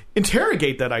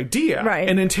 Interrogate that idea, right.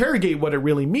 And interrogate what it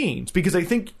really means, because I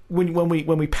think when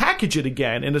we package it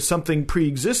again into something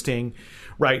pre-existing,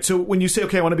 right? So when you say,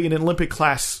 okay, I want to be an Olympic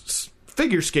class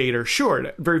figure skater,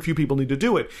 sure, very few people need to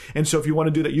do it. And so if you want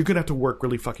to do that, you're going to have to work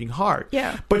really fucking hard.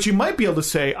 Yeah. But you might be able to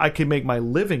say, I can make my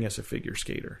living as a figure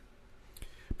skater.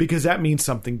 Because that means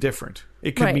something different.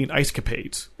 It could mean ice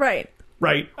capades. Right.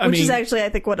 Right. Which is actually, I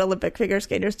think, what Olympic figure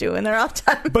skaters do in their off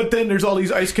time. But then there's all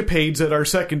these ice capades that are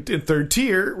second and third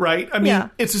tier, right? I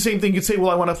mean, It's the same thing. You could say, well,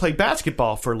 I want to play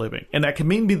basketball for a living. And that can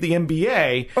mean be the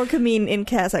NBA. Or could mean in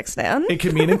Kazakhstan. It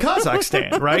could mean in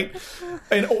Kazakhstan, right?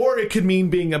 Or it could mean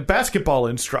being a basketball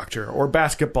instructor or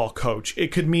basketball coach.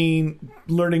 It could mean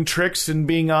learning tricks and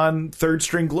being on third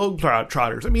string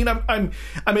Globetrotters. I mean, I'm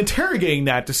interrogating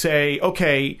that to say,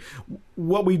 okay,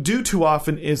 what we do too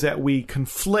often is that we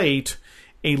conflate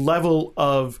a level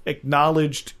of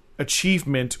acknowledged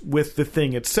achievement with the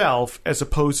thing itself, as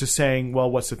opposed to saying,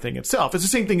 well, what's the thing itself? It's the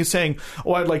same thing as saying,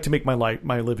 oh, I'd like to make my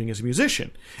living as a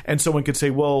musician. And someone could say,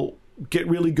 well, get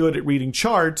really good at reading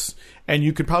charts, and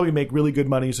you could probably make really good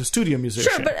money as a studio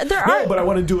musician. Sure, but but I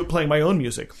want to do it playing my own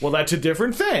music. Well, that's a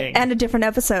different thing. And a different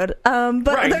episode.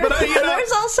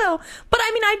 There's also... But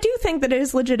I mean, I do think that it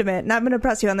is legitimate, and I'm going to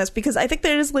press you on this, because I think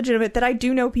that it is legitimate that I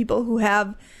do know people who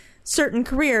have certain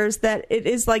careers that it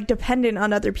is like dependent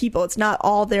on other people. It's not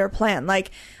all their plan, like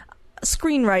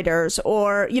screenwriters,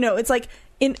 or it's like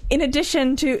in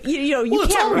addition to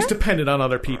it's always dependent on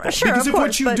other people. Sure, because if course,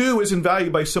 what you do isn't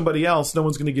valued by somebody else, no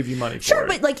one's going to give you money for it. Sure,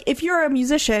 but like if you're a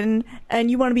musician and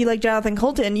you want to be like Jonathan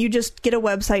Colton, you just get a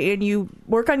website and you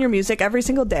work on your music every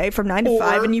single day from 9 to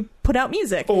 5, and you put out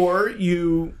music. Or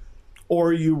you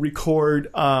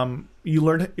record. You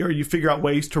learn, or you figure out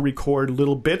ways to record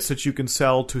little bits that you can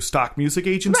sell to stock music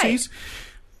agencies. Right.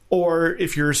 Or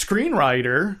if you're a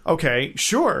screenwriter, okay,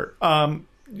 sure.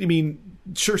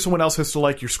 Sure, someone else has to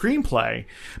like your screenplay,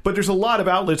 but there's a lot of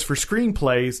outlets for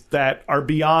screenplays that are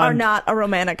beyond... Are not a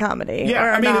romantic comedy.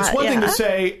 Yeah, it's one thing to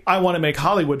say, I want to make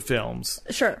Hollywood films.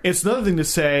 Sure. It's another thing to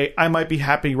say, I might be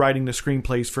happy writing the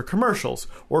screenplays for commercials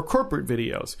or corporate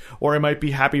videos, or I might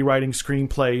be happy writing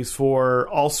screenplays for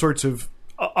all sorts of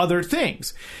other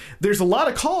things. There's a lot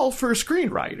of call for a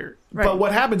screenwriter. Right. But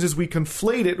what happens is we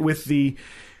conflate it with the,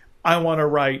 I want to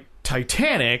write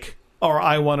Titanic, or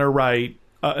I want to write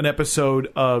an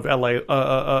episode of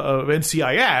of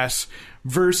NCIS,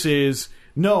 versus,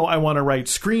 no, I want to write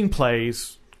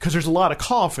screenplays, because there's a lot of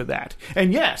call for that.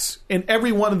 And yes, in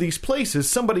every one of these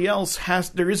places,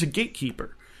 there is a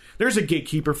gatekeeper. There's a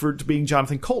gatekeeper for being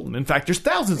Jonathan Colton. In fact, there's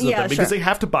thousands of them, because they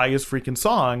have to buy his freaking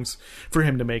songs for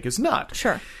him to make his nut.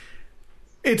 Sure.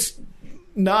 It's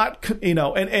not,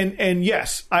 and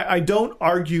yes, I don't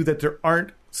argue that there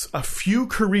aren't a few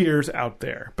careers out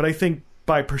there, but I think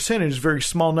by percentage, a very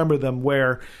small number of them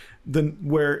where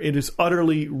it is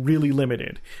utterly really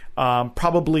limited.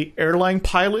 Probably airline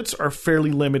pilots are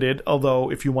fairly limited, although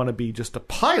if you want to be just a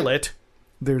pilot,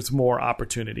 there's more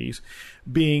opportunities.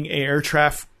 Being an air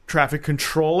traffic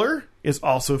controller is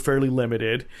also fairly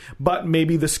limited, but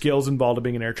maybe the skills involved in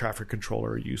being an air traffic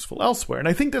controller are useful elsewhere. And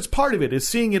I think that's part of it, is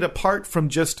seeing it apart from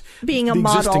just being a the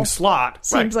model. Existing slot.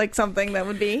 Seems like something that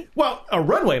would be... Well, a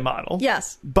runway model.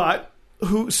 Yes. But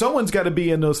someone's got to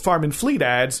be in those Farm and Fleet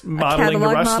ads modeling the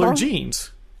wrestler model?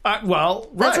 Jeans. That's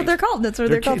what they're called. That's what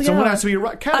they're called. Someone has to be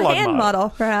a catalog hand model,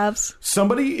 perhaps.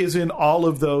 Somebody is in all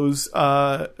of those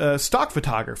stock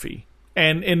photography.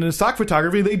 And in the stock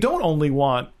photography, they don't only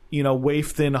want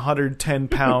waif thin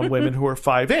 110-pound women who are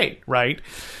 5'8", right?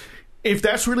 If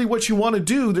that's really what you want to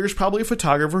do, there's probably a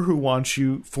photographer who wants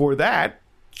you for that.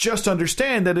 Just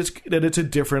understand that it's a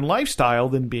different lifestyle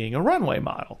than being a runway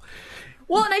model.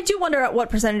 Well, and I do wonder at what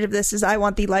percentage of this is I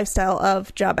want the lifestyle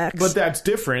of job X. But that's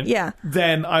different. Yeah.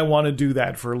 Than I want to do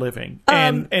that for a living.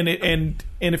 And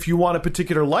if you want a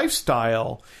particular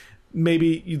lifestyle,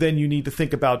 maybe then you need to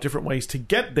think about different ways to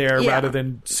get there rather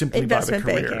than simply investment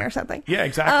by the career banking or something. Yeah,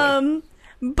 exactly.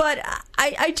 But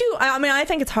I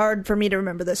think it's hard for me to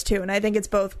remember this too, and I think it's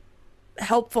both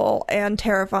helpful and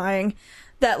terrifying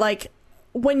that, like,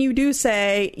 when you do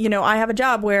say, I have a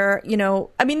job where,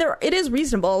 it is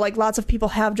reasonable. Like, lots of people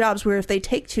have jobs where if they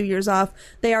take 2 years off,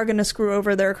 they are going to screw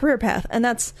over their career path. And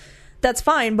that's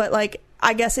fine. But, like,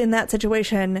 I guess in that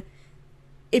situation,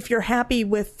 if you're happy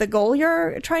with the goal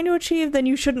you're trying to achieve, then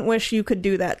you shouldn't wish you could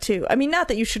do that too. I mean, not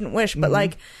that you shouldn't wish, but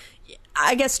like,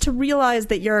 I guess to realize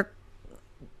that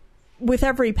with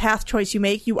every path choice you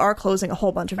make, you are closing a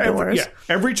whole bunch of doors.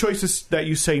 Every choice that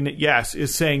you say yes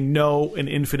is saying no an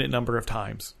infinite number of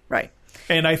times. Right.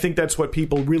 And I think that's what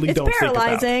people really don't think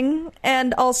about. It's paralyzing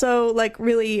and also, like,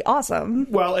 really awesome.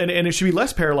 Well, and it should be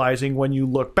less paralyzing when you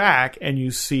look back and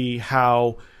you see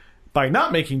how, by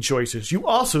not making choices, you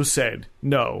also said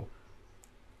no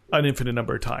an infinite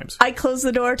number of times. I closed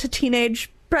the door to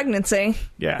teenage pregnancy.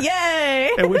 Yeah.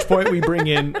 Yay! At which point we bring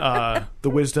in the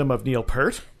wisdom of Neil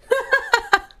Peart.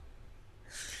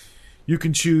 You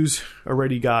can choose a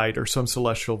ready guide or some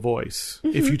celestial voice.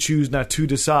 If you choose not to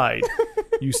decide,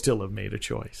 you still have made a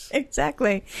choice.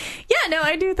 Exactly. Yeah, no,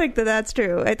 I do think that that's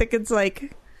true. I think it's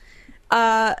like,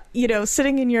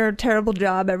 sitting in your terrible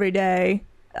job every day,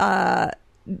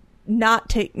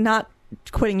 not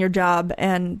quitting your job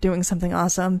and doing something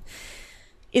awesome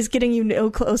is getting you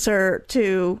no closer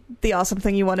to the awesome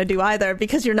thing you want to do either,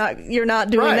 because you're not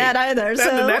doing that either.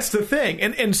 So that's the thing.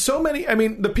 And so many,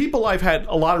 the people I've had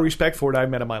a lot of respect for that I've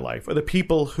met in my life are the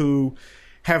people who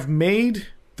have made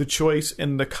the choice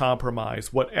and the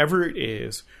compromise, whatever it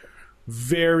is,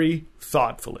 very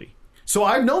thoughtfully. So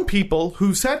I've known people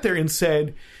who sat there and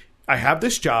said, I have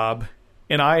this job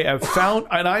and I have found,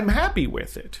 and I'm happy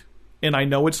with it. And I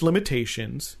know its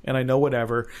limitations and I know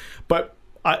whatever, but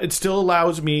it still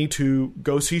allows me to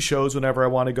go see shows whenever I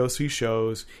want to go see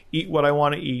shows, eat what I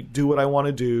want to eat, do what I want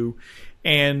to do.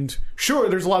 And sure,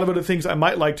 there's a lot of other things I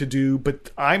might like to do,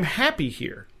 but I'm happy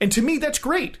here. And to me, that's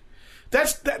great.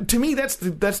 To me, that's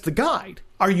the guide.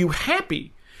 Are you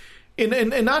happy?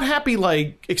 And not happy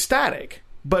like ecstatic,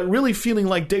 but really feeling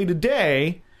like day to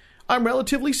day, I'm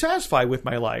relatively satisfied with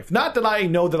my life. Not that I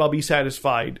know that I'll be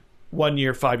satisfied 1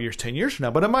 year, 5 years, 10 years from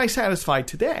now, but am I satisfied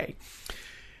today?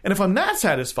 And if I'm not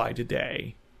satisfied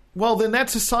today, well, then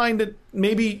that's a sign that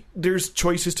maybe there's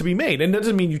choices to be made. And that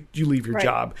doesn't mean you leave your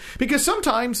job. Because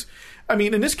sometimes, and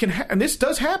this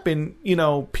does happen,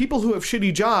 people who have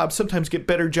shitty jobs sometimes get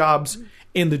better jobs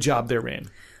in the job they're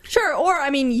in. Sure. Or,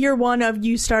 year one of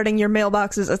you starting your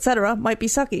mailboxes, etc., might be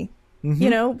sucky.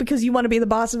 Because you want to be the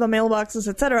boss of a mailboxes,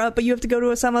 etc., but you have to go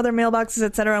to some other mailboxes,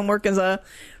 etc., and work as a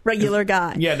regular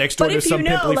guy. Yeah, next door to some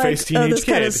pimply-faced teenage this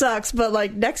kid. kind of sucks, but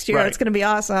like next year it's going to be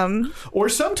awesome. Or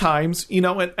sometimes,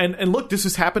 and look, this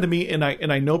has happened to me, and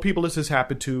I know people this has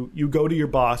happened to. You go to your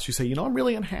boss, you say, I'm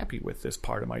really unhappy with this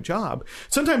part of my job.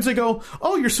 Sometimes they go,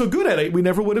 oh, you're so good at it, we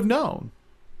never would have known.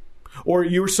 Or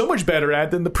you were so much better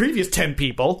at than the previous 10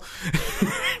 people,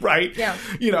 right? Yeah.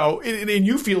 And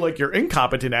you feel like you're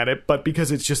incompetent at it, but because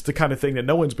it's just the kind of thing that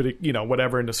no one's been,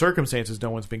 whatever in the circumstances, no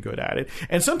one's been good at it.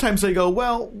 And sometimes they go,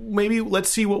 well, maybe let's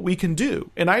see what we can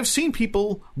do. And I've seen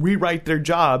people rewrite their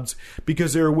jobs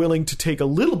because they're willing to take a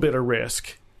little bit of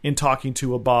risk in talking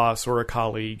to a boss or a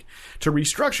colleague to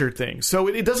restructure things. So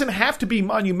it doesn't have to be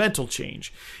monumental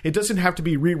change. It doesn't have to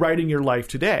be rewriting your life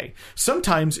today.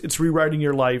 Sometimes it's rewriting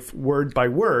your life word by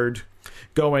word,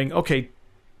 going, okay,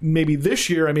 maybe this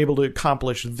year I'm able to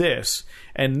accomplish this,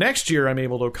 and next year I'm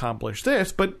able to accomplish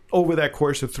this, but over that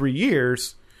course of 3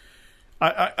 years,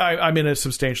 I'm in a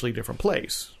substantially different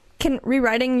place. Can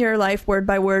rewriting your life word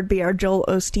by word be our Joel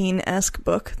Osteen-esque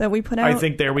book that we put out? I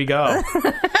think there we go.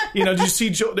 Did you see?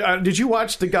 Did you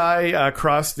watch the guy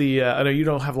cross the? I know you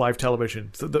don't have live television.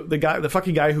 The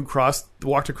fucking guy who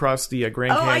walked across the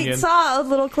Grand Canyon. I saw a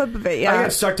little clip of it. Yeah, I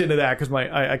got sucked into that because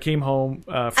I came home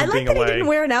from being away. I like that he didn't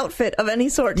wear an outfit of any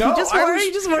sort. No,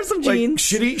 he just wore some jeans,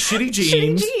 shitty jeans.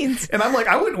 Shitty jeans. And I'm like,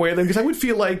 I wouldn't wear them because I would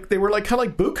feel like they were like kind of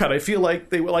like boot cut. I feel like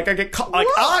they were like I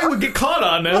would get caught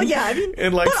on them. Well, yeah,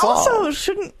 and like but also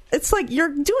shouldn't. It's like you're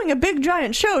doing a big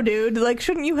giant show, dude. Like,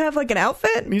 shouldn't you have like an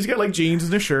outfit? He's got like jeans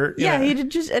and a shirt. Yeah, he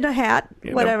did just in a hat,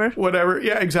 whatever. Whatever.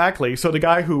 Yeah, exactly. So the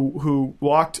guy who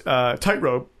walked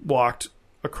tightrope walked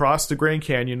across the Grand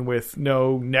Canyon with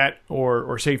no net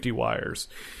or safety wires.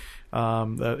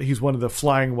 He's one of the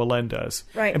flying Wallendas.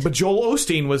 Right. But Joel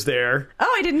Osteen was there.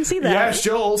 Oh, I didn't see that. Yes,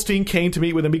 Joel Osteen came to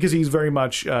meet with him because he's very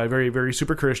much, very, very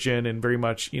super Christian and very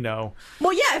much,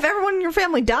 Well, yeah, if everyone in your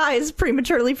family dies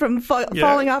prematurely from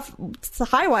falling off the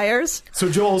high wires. So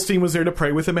Joel Osteen was there to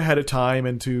pray with him ahead of time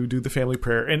and to do the family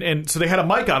prayer. And so they had a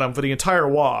mic on him for the entire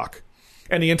walk.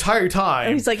 And the entire time...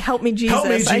 And he's like, help me, Jesus. Help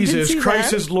me, Jesus.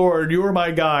 Christ is Lord. You are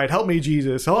my guide. Help me,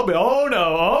 Jesus. Help me. Oh,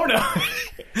 no.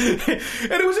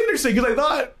 And it was interesting because I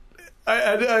thought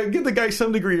I give the guy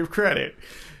some degree of credit.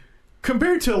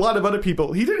 Compared to a lot of other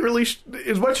people, he didn't really...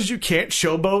 as much as you can't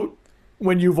showboat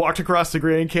when you've walked across the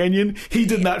Grand Canyon, he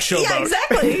did not showboat. Yeah,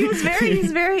 exactly. He's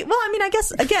very... Well, I mean, I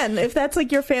guess, again, if that's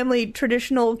like your family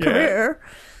traditional career...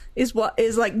 is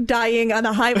like dying on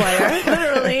a high wire.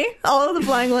 Literally, all of the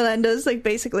flying Wallendas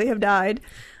basically have died.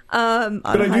 But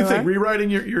I do think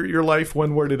rewriting your life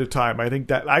one word at a time. I think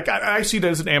that I see that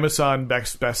as an Amazon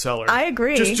bestseller. I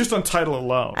agree. Just on title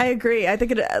alone. I agree. I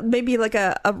think it maybe like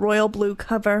a royal blue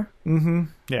cover. Mm-hmm.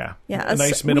 Yeah. Yeah. A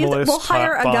nice minimalist. We'll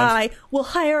hire a guy. We'll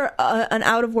hire an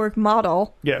out of work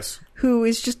model. Yes. Who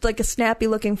is just like a snappy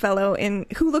looking fellow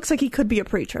who looks like he could be a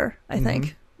preacher. I think.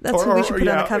 Mm-hmm. That's who we should put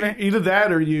on the cover. Either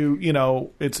that or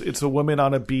it's a woman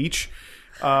on a beach.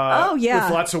 With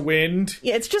lots of wind.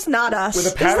 Yeah, it's just not us.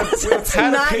 With a pad of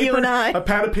paper, you and I. A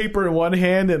pad of paper in one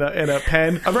hand and a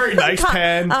pen, a very nice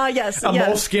pen. Yes, a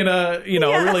moleskin, a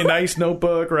really nice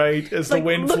notebook, right? As the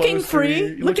wind flows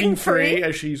through, looking free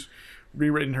as she's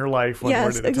rewritten her life one word at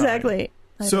a time. Yes, exactly.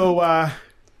 So,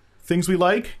 things we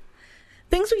like.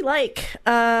 Things we like.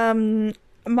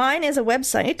 Mine is a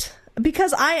website.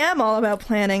 Because I am all about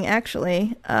planning,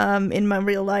 actually, in my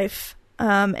real life.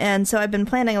 And so I've been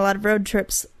planning a lot of road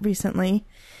trips recently.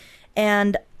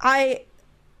 And I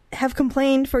have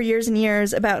complained for years and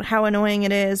years about how annoying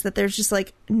it is that there's just,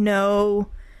 no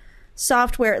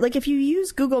software. If you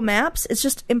use Google Maps, it's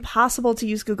just impossible to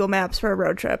use Google Maps for a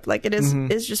road trip. It is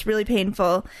it's just really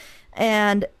painful.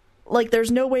 And,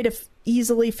 there's no way to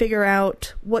easily figure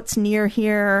out what's near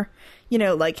here.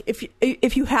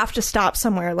 If you have to stop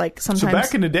somewhere, sometimes. So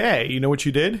back in the day, you know what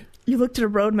you did? You looked at a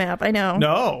road map. I know.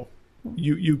 No,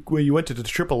 you went to the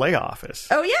AAA office.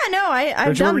 Oh yeah, no,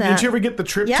 I've done that. Did you ever get the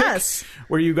trip tick?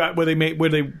 Where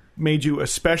they made you a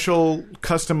special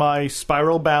customized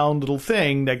spiral bound little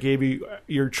thing that gave you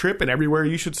your trip and everywhere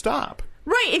you should stop.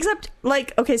 Right, except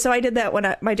so I did that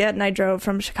when my dad and I drove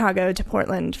from Chicago to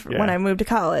Portland when I moved to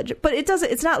college. But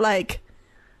it's not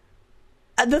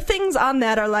the things on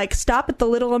that are stop at the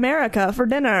Little America for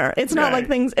dinner. It's not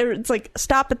it's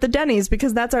stop at the Denny's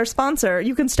because that's our sponsor.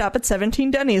 You can stop at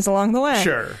 17 Denny's along the way.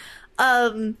 Sure.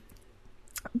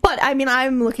 But I mean,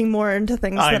 I'm looking more into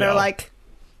things that are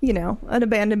an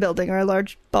abandoned building or a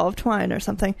large ball of twine or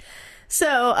something.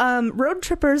 So,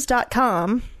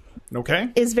 roadtrippers.com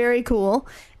is very cool.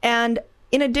 And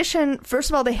in addition, first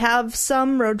of all, they have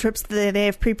some road trips that they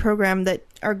have pre-programmed that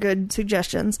are good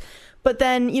suggestions. But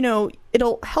then,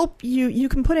 it'll help you. You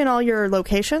can put in all your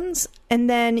locations, and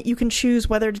then you can choose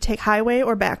whether to take highway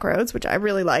or back roads, which I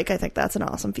really like. I think that's an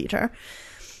awesome feature.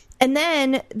 And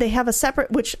then they have a separate,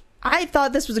 which I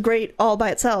thought this was great all by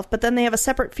itself, but then they have a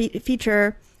separate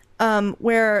feature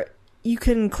where you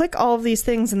can click all of these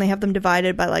things, and they have them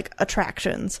divided by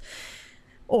attractions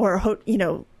or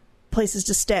places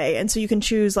to stay. And so you can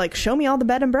choose show me all the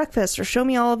bed and breakfast or show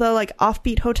me all the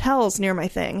offbeat hotels near my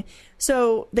thing.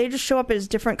 So they just show up as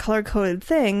different color coded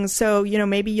things. So,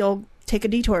 maybe you'll take a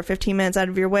detour 15 minutes out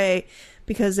of your way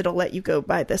because it'll let you go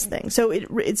by this thing. So it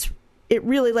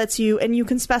really lets you, and you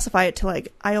can specify it to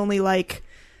I only like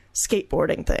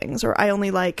skateboarding things, or I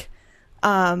only like,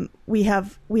 we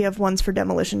have ones for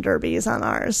demolition derbies on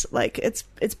ours. It's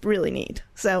really neat.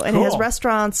 So, and It has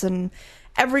restaurants and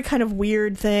every kind of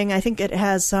weird thing. I think it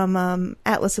has some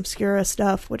Atlas Obscura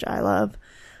stuff, which I love.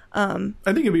 I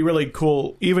think it'd be really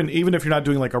cool, even if you're not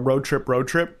doing a road trip,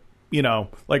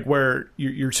 where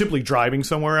you're simply driving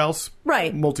somewhere else,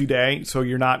 right? Multi-day, so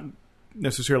you're not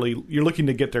necessarily you're looking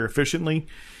to get there efficiently.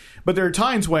 But there are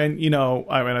times when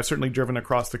I've certainly driven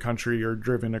across the country or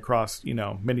driven across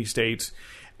many states,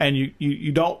 and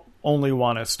you don't only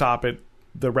want to stop at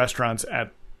the restaurants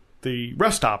at the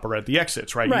rest stop or at the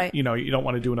exits, right? Right. You don't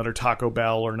want to do another Taco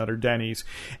Bell or another Denny's.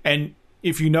 And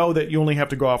if you know that you only have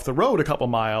to go off the road a couple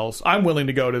miles, I'm willing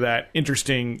to go to that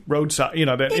interesting roadside,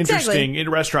 that interesting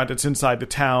restaurant that's inside the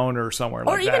town or somewhere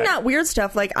like that. Or even not weird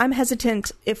stuff. Like, I'm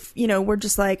hesitant if, we're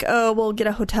just like, oh, we'll get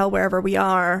a hotel wherever we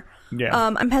are. Yeah.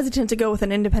 I'm hesitant to go with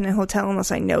an independent hotel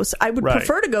unless I know. I would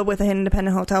prefer to go with an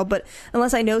independent hotel, but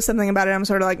unless I know something about it, I'm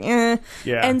sort of like, eh.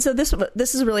 Yeah. And so this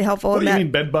is really helpful. What do you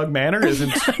mean, Bedbug Manor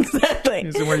isn't exactly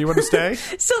isn't where you want to stay?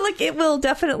 So like, it will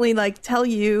definitely like tell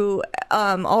you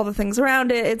all the things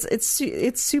around it.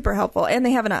 It's super helpful, and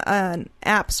they have an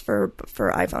apps for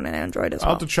iPhone and Android as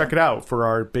well. I'll have to check it out for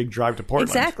our big drive to Portland.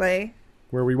 Exactly.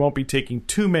 Where we won't be taking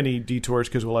too many detours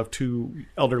because we'll have 2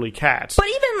 elderly cats. But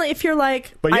even if you're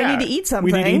like, I need to eat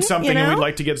something. We need to eat something, and we'd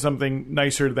like to get something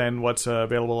nicer than what's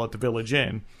available at the Village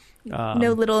Inn.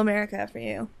 No Little America for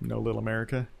you. No Little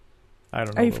America? I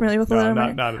don't know. Are you familiar with Little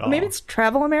America? Not at all. Maybe it's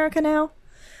Travel America now?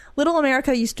 Little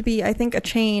America used to be, I think, a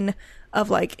chain of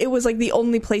like, it was like the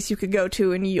only place you could go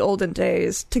to in the olden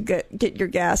days to get your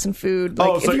gas and food.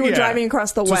 Like, if you were driving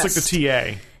across the west. It's like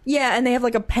the TA. Yeah, and they have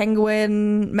like a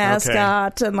penguin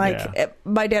mascot, and like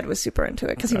my dad was super into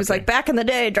it because he was like, back in the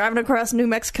day, driving across New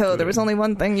Mexico, there was only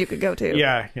one thing you could go to.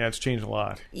 Yeah, it's changed a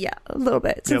lot. Yeah, a little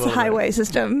bit since the highway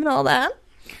system and all that.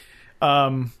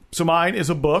 So mine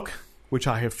is a book which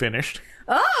I have finished.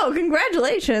 Oh,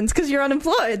 congratulations! Because you're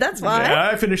unemployed. That's why. Yeah,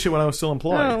 I finished it when I was still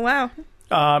employed. Oh wow!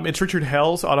 It's Richard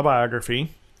Hell's autobiography.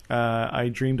 I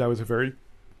dreamed I was a very,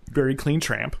 very clean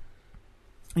tramp.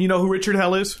 You know who Richard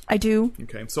Hell is? I do.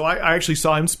 Okay, so I actually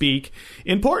saw him speak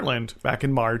in Portland back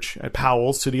in March at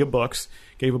Powell's City of Books.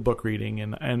 Gave a book reading,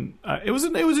 and it was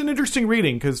an interesting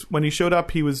reading because when he showed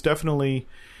up, he was definitely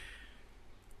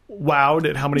wowed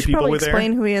at how many people were there.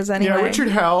 Explain who he is anyway. Yeah, Richard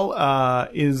Hell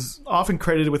is often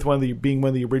credited with being one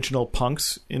of the original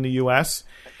punks in the U.S.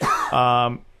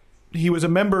 He was a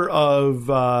member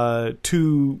of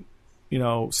 2,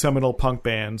 seminal punk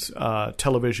bands,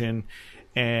 Television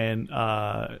and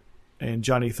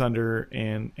Johnny Thunder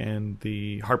and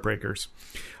the Heartbreakers.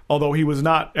 Although he was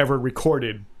not ever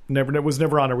recorded, was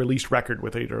never on a released record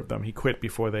with either of them. He quit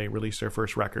before they released their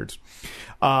first records.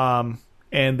 And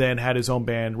then had his own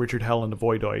band, Richard Hell and the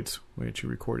Voidoids, which he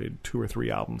recorded 2 or 3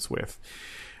 albums with.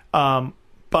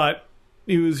 But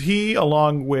it was he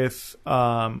along with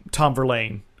Tom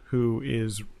Verlaine, who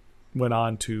went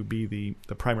on to be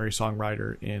the primary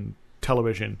songwriter in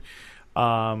Television.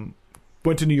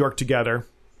 Went to New York together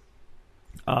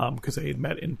because they had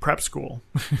met in prep school,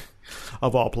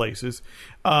 of all places,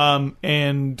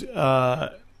 and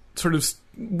sort of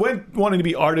wanting to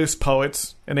be artists,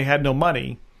 poets, and they had no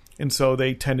money, and so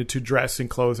they tended to dress in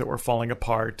clothes that were falling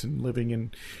apart and living in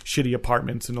shitty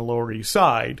apartments in the Lower East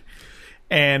Side.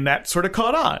 And that sort of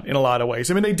caught on in a lot of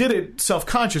ways. I mean, they did it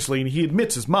self-consciously, and he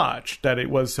admits as much, that it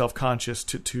was self-conscious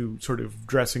to sort of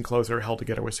dress in clothes that were held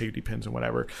together with safety pins and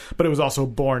whatever. But it was also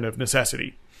born of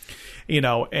necessity,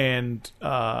 and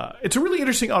it's a really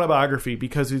interesting autobiography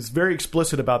because he's very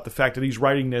explicit about the fact that he's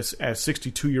writing this as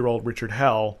 62-year-old Richard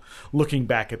Hell looking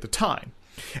back at the time.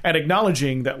 And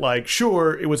acknowledging that, like,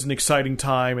 sure, it was an exciting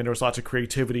time and there was lots of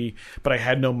creativity, but I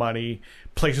had no money.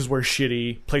 Places were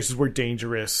shitty. Places were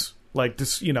dangerous. Like,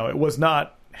 this, it was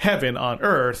not heaven on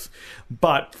earth,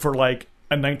 but for, like,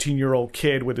 a 19-year-old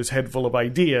kid with his head full of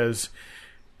ideas,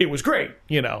 it was great,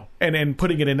 and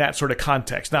putting it in that sort of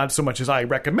context. Not so much as I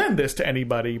recommend this to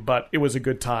anybody, but it was a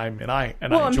good time, and I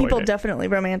enjoyed it. Well, and people definitely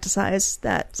romanticize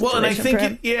that situation. Well, and I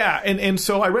think, and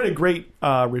so I read a great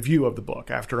review of the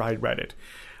book after I read it.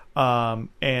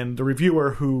 And the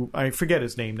reviewer, who I forget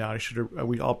his name now,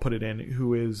 I'll put it in,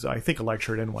 who is, I think, a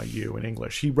lecturer at NYU in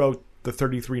English. He wrote the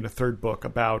 33 1/3 book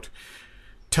about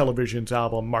Television's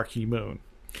album Marquee Moon.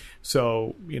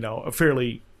 So, a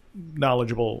fairly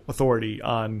knowledgeable authority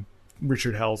on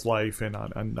Richard Hell's life and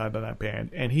on that band.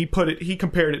 And he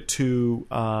compared it to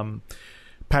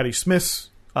Patti Smith's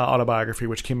autobiography,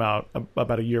 which came out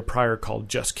about a year prior, called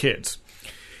Just Kids,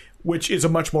 which is a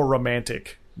much more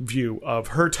romantic view of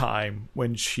her time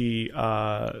when she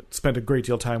spent a great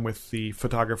deal of time with the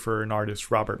photographer and artist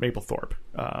Robert Mapplethorpe,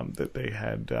 that they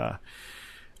had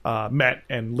met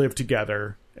and lived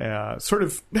together, sort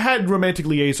of had romantic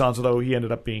liaisons, although he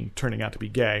ended up turning out to be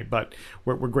gay, but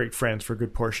were great friends for a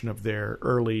good portion of their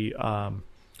early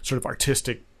sort of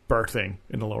artistic birthing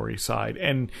in the Lower East Side.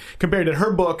 And compared to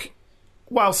her book,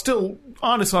 while still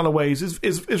honest on the ways,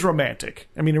 is romantic.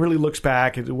 I mean, it really looks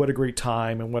back at what a great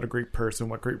time and what a great person,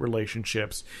 what great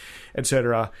relationships,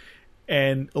 etc.,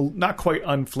 and not quite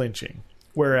unflinching.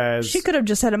 Whereas she could have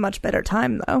just had a much better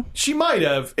time, though. She might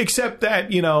have, except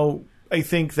that, I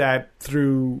think that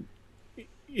through,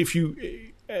 if you,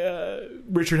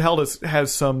 Richard Hell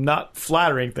has some not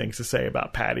flattering things to say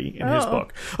about Patty in his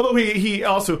book. Although he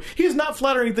has not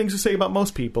flattering things to say about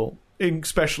most people,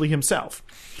 especially himself.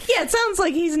 Yeah, it sounds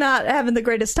like he's not having the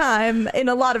greatest time in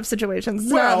a lot of situations.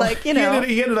 It's not like, he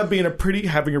ended up being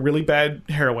having a really bad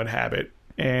heroin habit.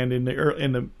 And in the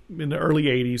early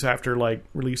 80s, after like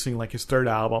releasing like his third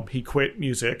album, he quit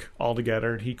music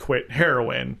altogether. He quit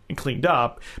heroin and cleaned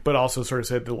up, but also sort of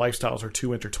said the lifestyles are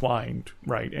too intertwined,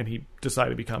 right? And he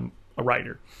decided to become a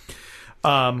writer.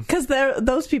 Because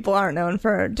those people aren't known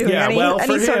for doing any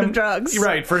sort of drugs.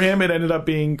 Right. For him, it ended up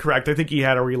being correct. I think he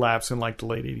had a relapse in like the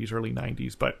late 80s, early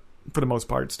 90s, but for the most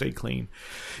part, stayed clean.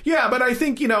 Yeah, but I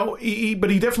think, he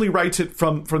definitely writes it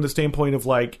from the standpoint of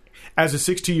like, as a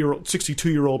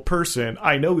 62-year-old person,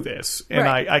 I know this, and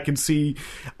right. I can see,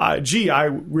 I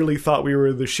really thought we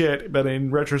were the shit, but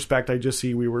in retrospect, I just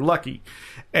see we were lucky.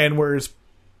 And whereas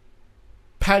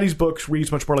Patty's books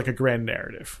reads much more like a grand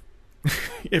narrative,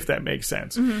 if that makes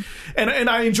sense. Mm-hmm. And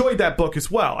I enjoyed that book as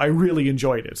well. I really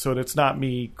enjoyed it. So it's not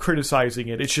me criticizing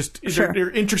it. It's just they're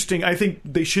interesting. I think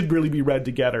they should really be read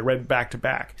together, read back to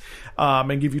back,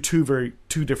 and give you two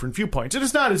different viewpoints. And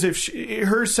it's not as if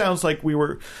hers sounds like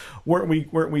weren't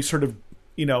we sort of,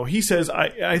 he says,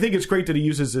 I think it's great that he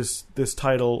uses this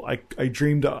title. I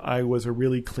dreamed I was a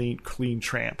really clean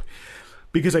tramp,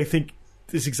 because I think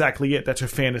is exactly it. That's a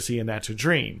fantasy and that's a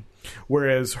dream.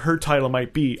 Whereas her title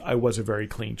might be, I was a very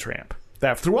clean tramp.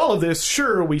 That through all of this,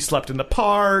 sure, we slept in the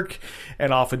park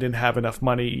and often didn't have enough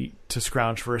money to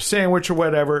scrounge for a sandwich or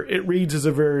whatever. It reads as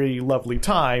a very lovely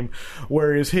time.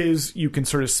 Whereas his, you can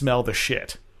sort of smell the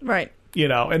shit. Right.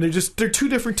 And they're two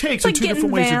different takes and two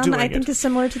different ways of doing it. I think is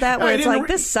similar to that, where it's like,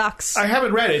 this sucks. I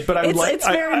haven't read it, but I would like. It's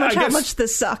very much how much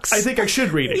this sucks. I think I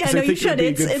should read it. Yeah, no, you should.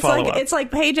 It's like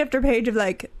page after page of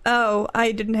like, oh,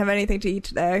 I didn't have anything to eat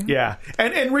today. Yeah,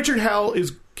 and Richard Hell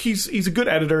he's a good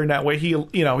editor in that way. He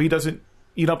doesn't.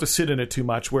 You don't have to sit in it too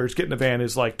much. Whereas Get in the Van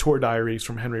is like tour diaries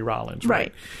from Henry Rollins,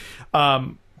 right?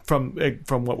 From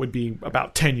what would be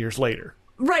about 10 years later.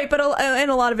 Right, but and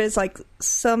a lot of it is like,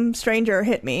 some stranger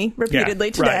hit me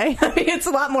repeatedly today. Right. I mean, it's a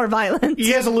lot more violent.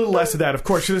 He has a little less of that, of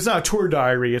course, because it's not a tour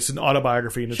diary, it's an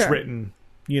autobiography, and it's written,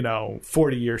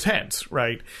 40 years hence,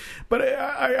 right? But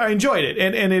I enjoyed it,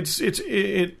 and it's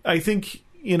I think,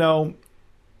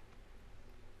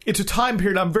 it's a time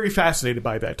period, I'm very fascinated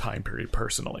by that time period,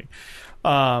 personally.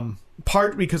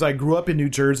 Part because I grew up in New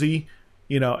Jersey,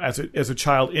 as a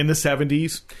child in the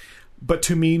 70s. But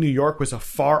to me, New York was a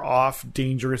far-off,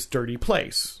 dangerous, dirty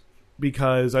place,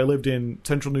 because I lived in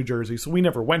central New Jersey, so we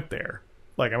never went there.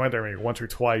 Like, I went there maybe once or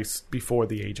twice before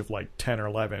the age of, like, 10 or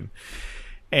 11.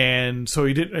 And so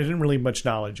I didn't really have much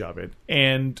knowledge of it.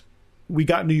 And we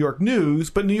got New York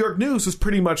news, but New York news was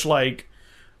pretty much like,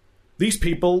 these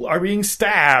people are being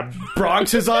stabbed.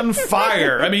 Bronx is on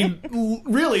fire. I mean,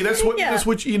 really, that's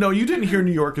what you didn't hear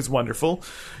New York is wonderful.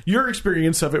 Your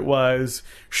experience of it was,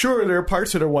 sure, there are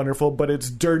parts that are wonderful, but it's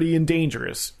dirty and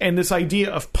dangerous. And this idea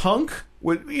of punk,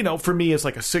 for me as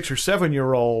like a 6 or 7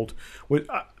 year old,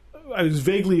 I was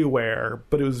vaguely aware,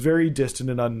 but it was very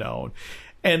distant and unknown.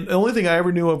 And the only thing I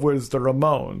ever knew of was the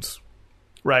Ramones.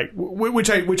 Right, which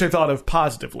I thought of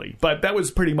positively, but that was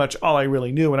pretty much all I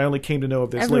really knew, and I only came to know of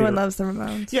this later. Everyone loves the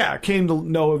Ramones. Yeah, I came to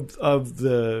know of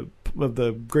the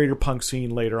greater punk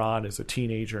scene later on as a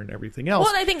teenager and everything else.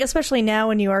 Well, I think especially now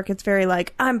in New York, it's very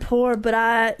like, I'm poor, but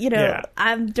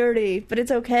I'm dirty, but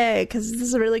it's okay because this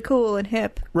is really cool and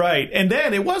hip. Right, and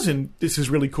then it wasn't, this is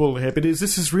really cool and hip. It is,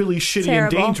 this is really shitty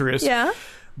Terrible. And dangerous. Yeah.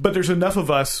 But there's enough of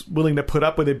us willing to put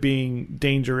up with it being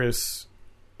dangerous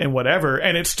and whatever,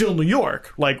 and it's still New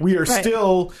York. Like, we are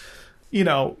still,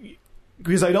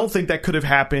 because I don't think that could have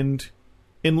happened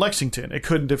in Lexington. It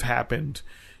couldn't have happened,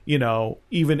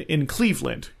 even in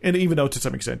Cleveland. And even though to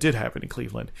some extent did happen in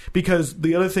Cleveland. Because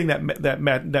the other thing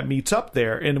that meets up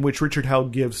there, and which Richard Hell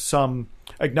gives some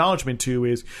acknowledgement to,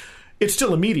 is it's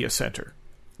still a media center.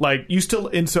 Like, you still,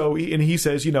 and he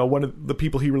says, one of the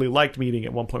people he really liked meeting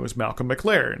at one point was Malcolm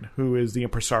McLaren, who is the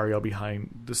impresario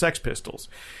behind the Sex Pistols.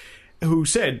 Who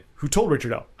told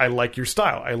Richard Hell, I like your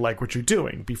style, I like what you're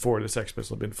doing, before the Sex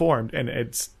Pistols had been formed. And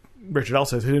Richard Hell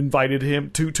says, had invited him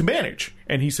to manage.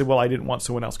 And he said, well, I didn't want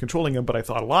someone else controlling him, but I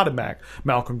thought a lot of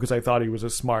Malcolm, because I thought he was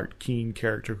a smart, keen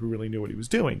character who really knew what he was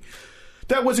doing.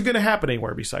 That wasn't going to happen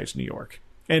anywhere besides New York.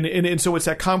 And so it's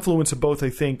that confluence of both, I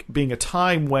think, being a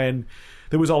time when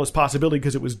there was all this possibility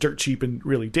because it was dirt cheap and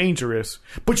really dangerous,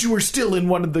 but you were still in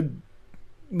one of the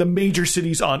major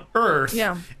cities on Earth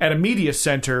at a media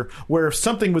center where if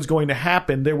something was going to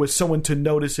happen, there was someone to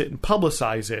notice it and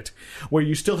publicize it, where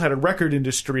you still had a record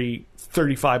industry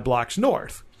 35 blocks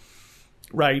north.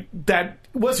 right? That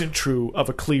wasn't true of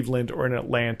a Cleveland or an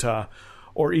Atlanta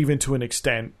or even to an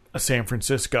extent a San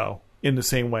Francisco in the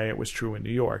same way it was true in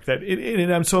New York.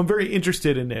 So I'm very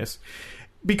interested in this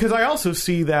because I also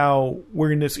see now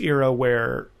we're in this era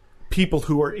where people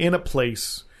who are in a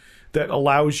place that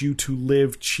allows you to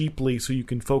live cheaply so you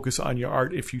can focus on your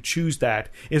art if you choose that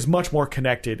is much more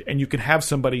connected, and you can have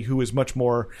somebody who is much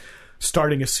more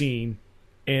starting a scene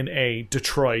in a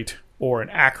Detroit or an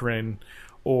Akron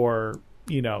or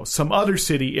some other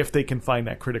city if they can find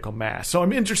that critical mass. So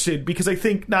I'm interested because I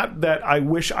think not that I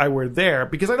wish I were there,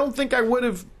 because I don't think I would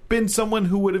have been someone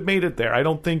who would have made it there. I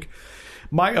don't think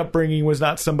my upbringing was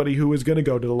not somebody who was going to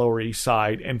go to the Lower East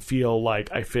Side and feel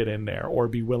like I fit in there or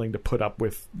be willing to put up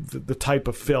with the type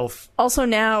of filth. Also,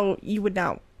 now you would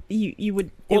not. You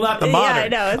would. Well, not the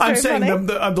modern. Yeah, I know. I'm saying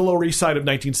the Lower East Side of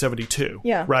 1972.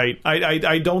 Yeah. Right.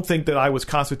 I don't think that I was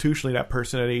constitutionally that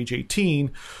person at age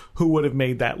 18 who would have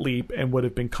made that leap and would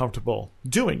have been comfortable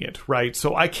doing it. Right.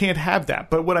 So I can't have that.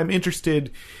 But what I'm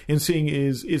interested in seeing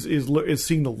is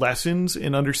seeing the lessons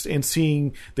and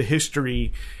seeing the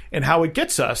history and how it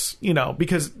gets us.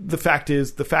 Because the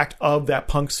fact of that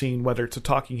punk scene, whether it's a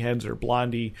Talking Heads or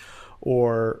Blondie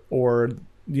or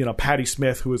Patti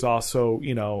Smith, who has also,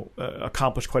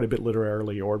 accomplished quite a bit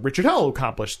literarily, or Richard Hell, who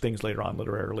accomplished things later on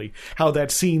literarily, how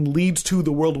that scene leads to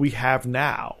the world we have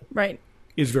now. Right.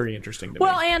 Is very interesting to me.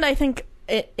 Well, and I think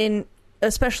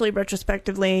especially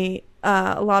retrospectively,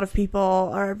 a lot of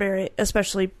people are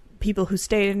especially people who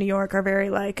stayed in New York are very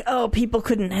like, oh, people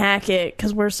couldn't hack it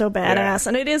because we're so badass. Yeah.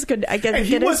 And it is good. I guess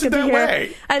it is good to hear.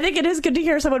 Way. I think it is good to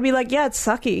hear someone be like, yeah, it's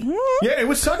sucky. Yeah, it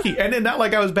was sucky. And not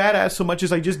like I was badass so much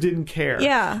as I just didn't care.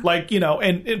 Yeah. Like,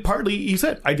 and partly he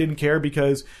said I didn't care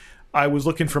because I was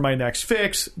looking for my next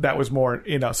fix. That was more,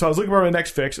 so I was looking for my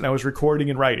next fix and I was recording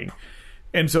and writing.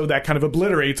 And so that kind of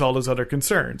obliterates all those other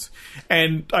concerns.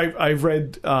 And I've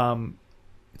read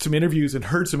some interviews and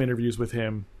heard some interviews with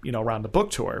him, around the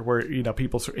book tour where,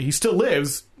 he still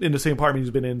lives in the same apartment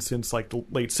he's been in since like the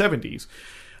late 70s.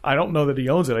 I don't know that he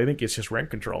owns it. I think it's just rent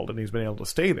controlled and he's been able to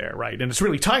stay there. Right. And it's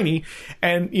really tiny.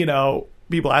 And,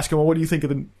 people ask him, well, what do you think of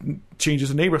the changes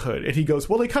in the neighborhood? And he goes,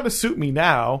 well, they kind of suit me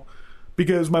now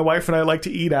because my wife and I like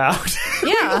to eat out.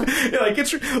 Yeah. Like,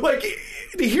 it's like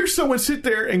to hear someone sit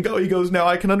there and go, he goes, now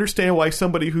I can understand why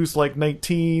somebody who's like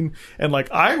 19 and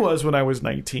like I was when I was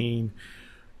 19,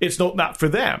 it's not for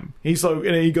them.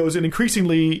 And he goes, and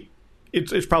increasingly,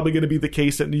 it's probably going to be the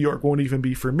case that New York won't even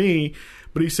be for me.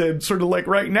 But he said, sort of like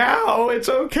right now, it's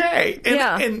okay.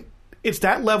 And it's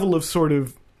that level of sort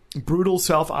of brutal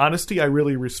self-honesty I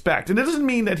really respect. And it doesn't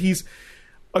mean that he's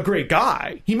a great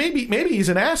guy. Maybe he's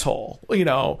an asshole,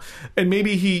 and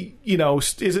maybe he,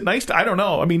 is it nice to, I don't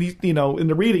know. I mean, in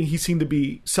the reading, he seemed to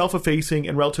be self-effacing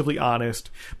and relatively honest,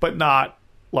 but not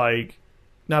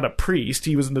a priest.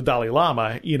 He was in the Dalai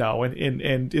Lama,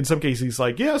 and in some cases he's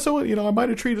like, yeah, so, I might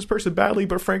have treated this person badly,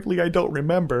 but frankly, I don't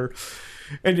remember.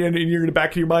 And you're in the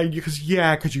back of your mind, because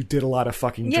you did a lot of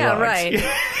fucking drugs. Yeah,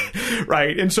 right.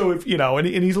 Right. And so if, and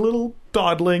he's a little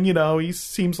dawdling, he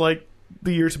seems like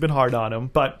the years have been hard on him,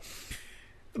 but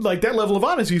like that level of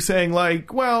honesty, saying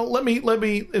like, well, let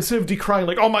me instead of decrying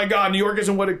like, oh my God, New York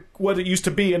isn't what it used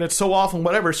to be and it's so awful and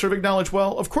whatever, sort of acknowledge,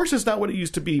 well, of course it's not what it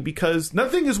used to be because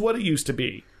nothing is what it used to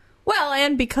be. Well,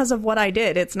 and because of what I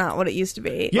did, it's not what it used to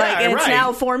be. Yeah, it's right.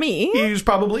 now for me. He was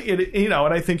probably, and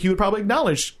I think he would probably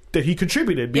acknowledge that he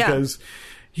contributed because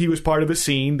he was part of a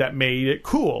scene that made it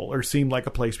cool or seemed like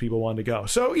a place people wanted to go.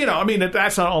 So,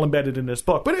 that's not all embedded in this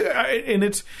book, but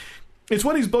it's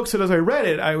one of these books that as I read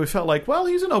it, I always felt like, well,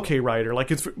 he's an okay writer.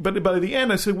 But by the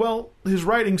end, I said, well, his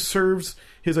writing serves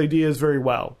his ideas very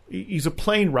well. He's a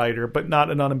plain writer, but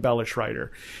not an unembellished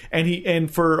writer.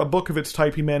 And for a book of its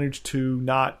type, he managed to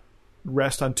not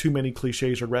rest on too many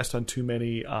cliches or rest on too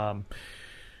many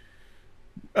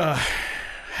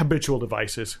habitual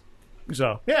devices.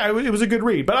 So, yeah, it was a good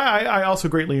read. But I also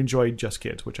greatly enjoyed Just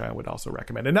Kids, which I would also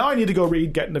recommend. And now I need to go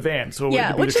read Get in the Van. So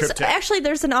yeah, which is actually,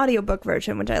 there's an audiobook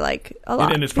version, which I like a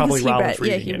lot. And it's probably Rollins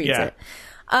reading he reads it.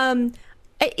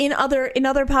 In other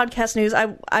podcast news,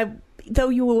 I though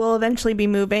you will eventually be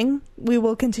moving, we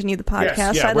will continue the podcast.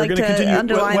 Yes, yeah, I'd like to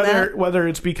underline that. Whether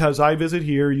it's because I visit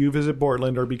here, you visit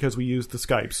Portland, or because we use the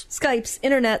Skypes,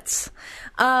 internets.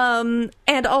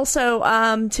 And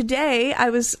also, today I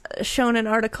was shown an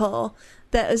article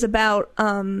that is about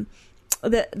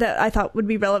that I thought would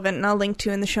be relevant, and I'll link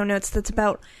to in the show notes. That's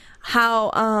about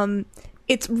how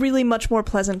it's really much more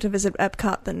pleasant to visit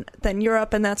Epcot than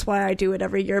Europe, and that's why I do it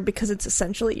every year, because it's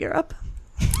essentially Europe.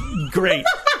 Great.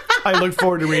 I look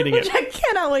forward to reading it. I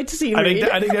cannot wait to see you read.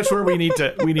 I think that's where we need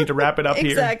to wrap it up here.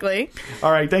 Exactly.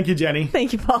 All right. Thank you, Jenny.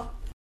 Thank you, Paul.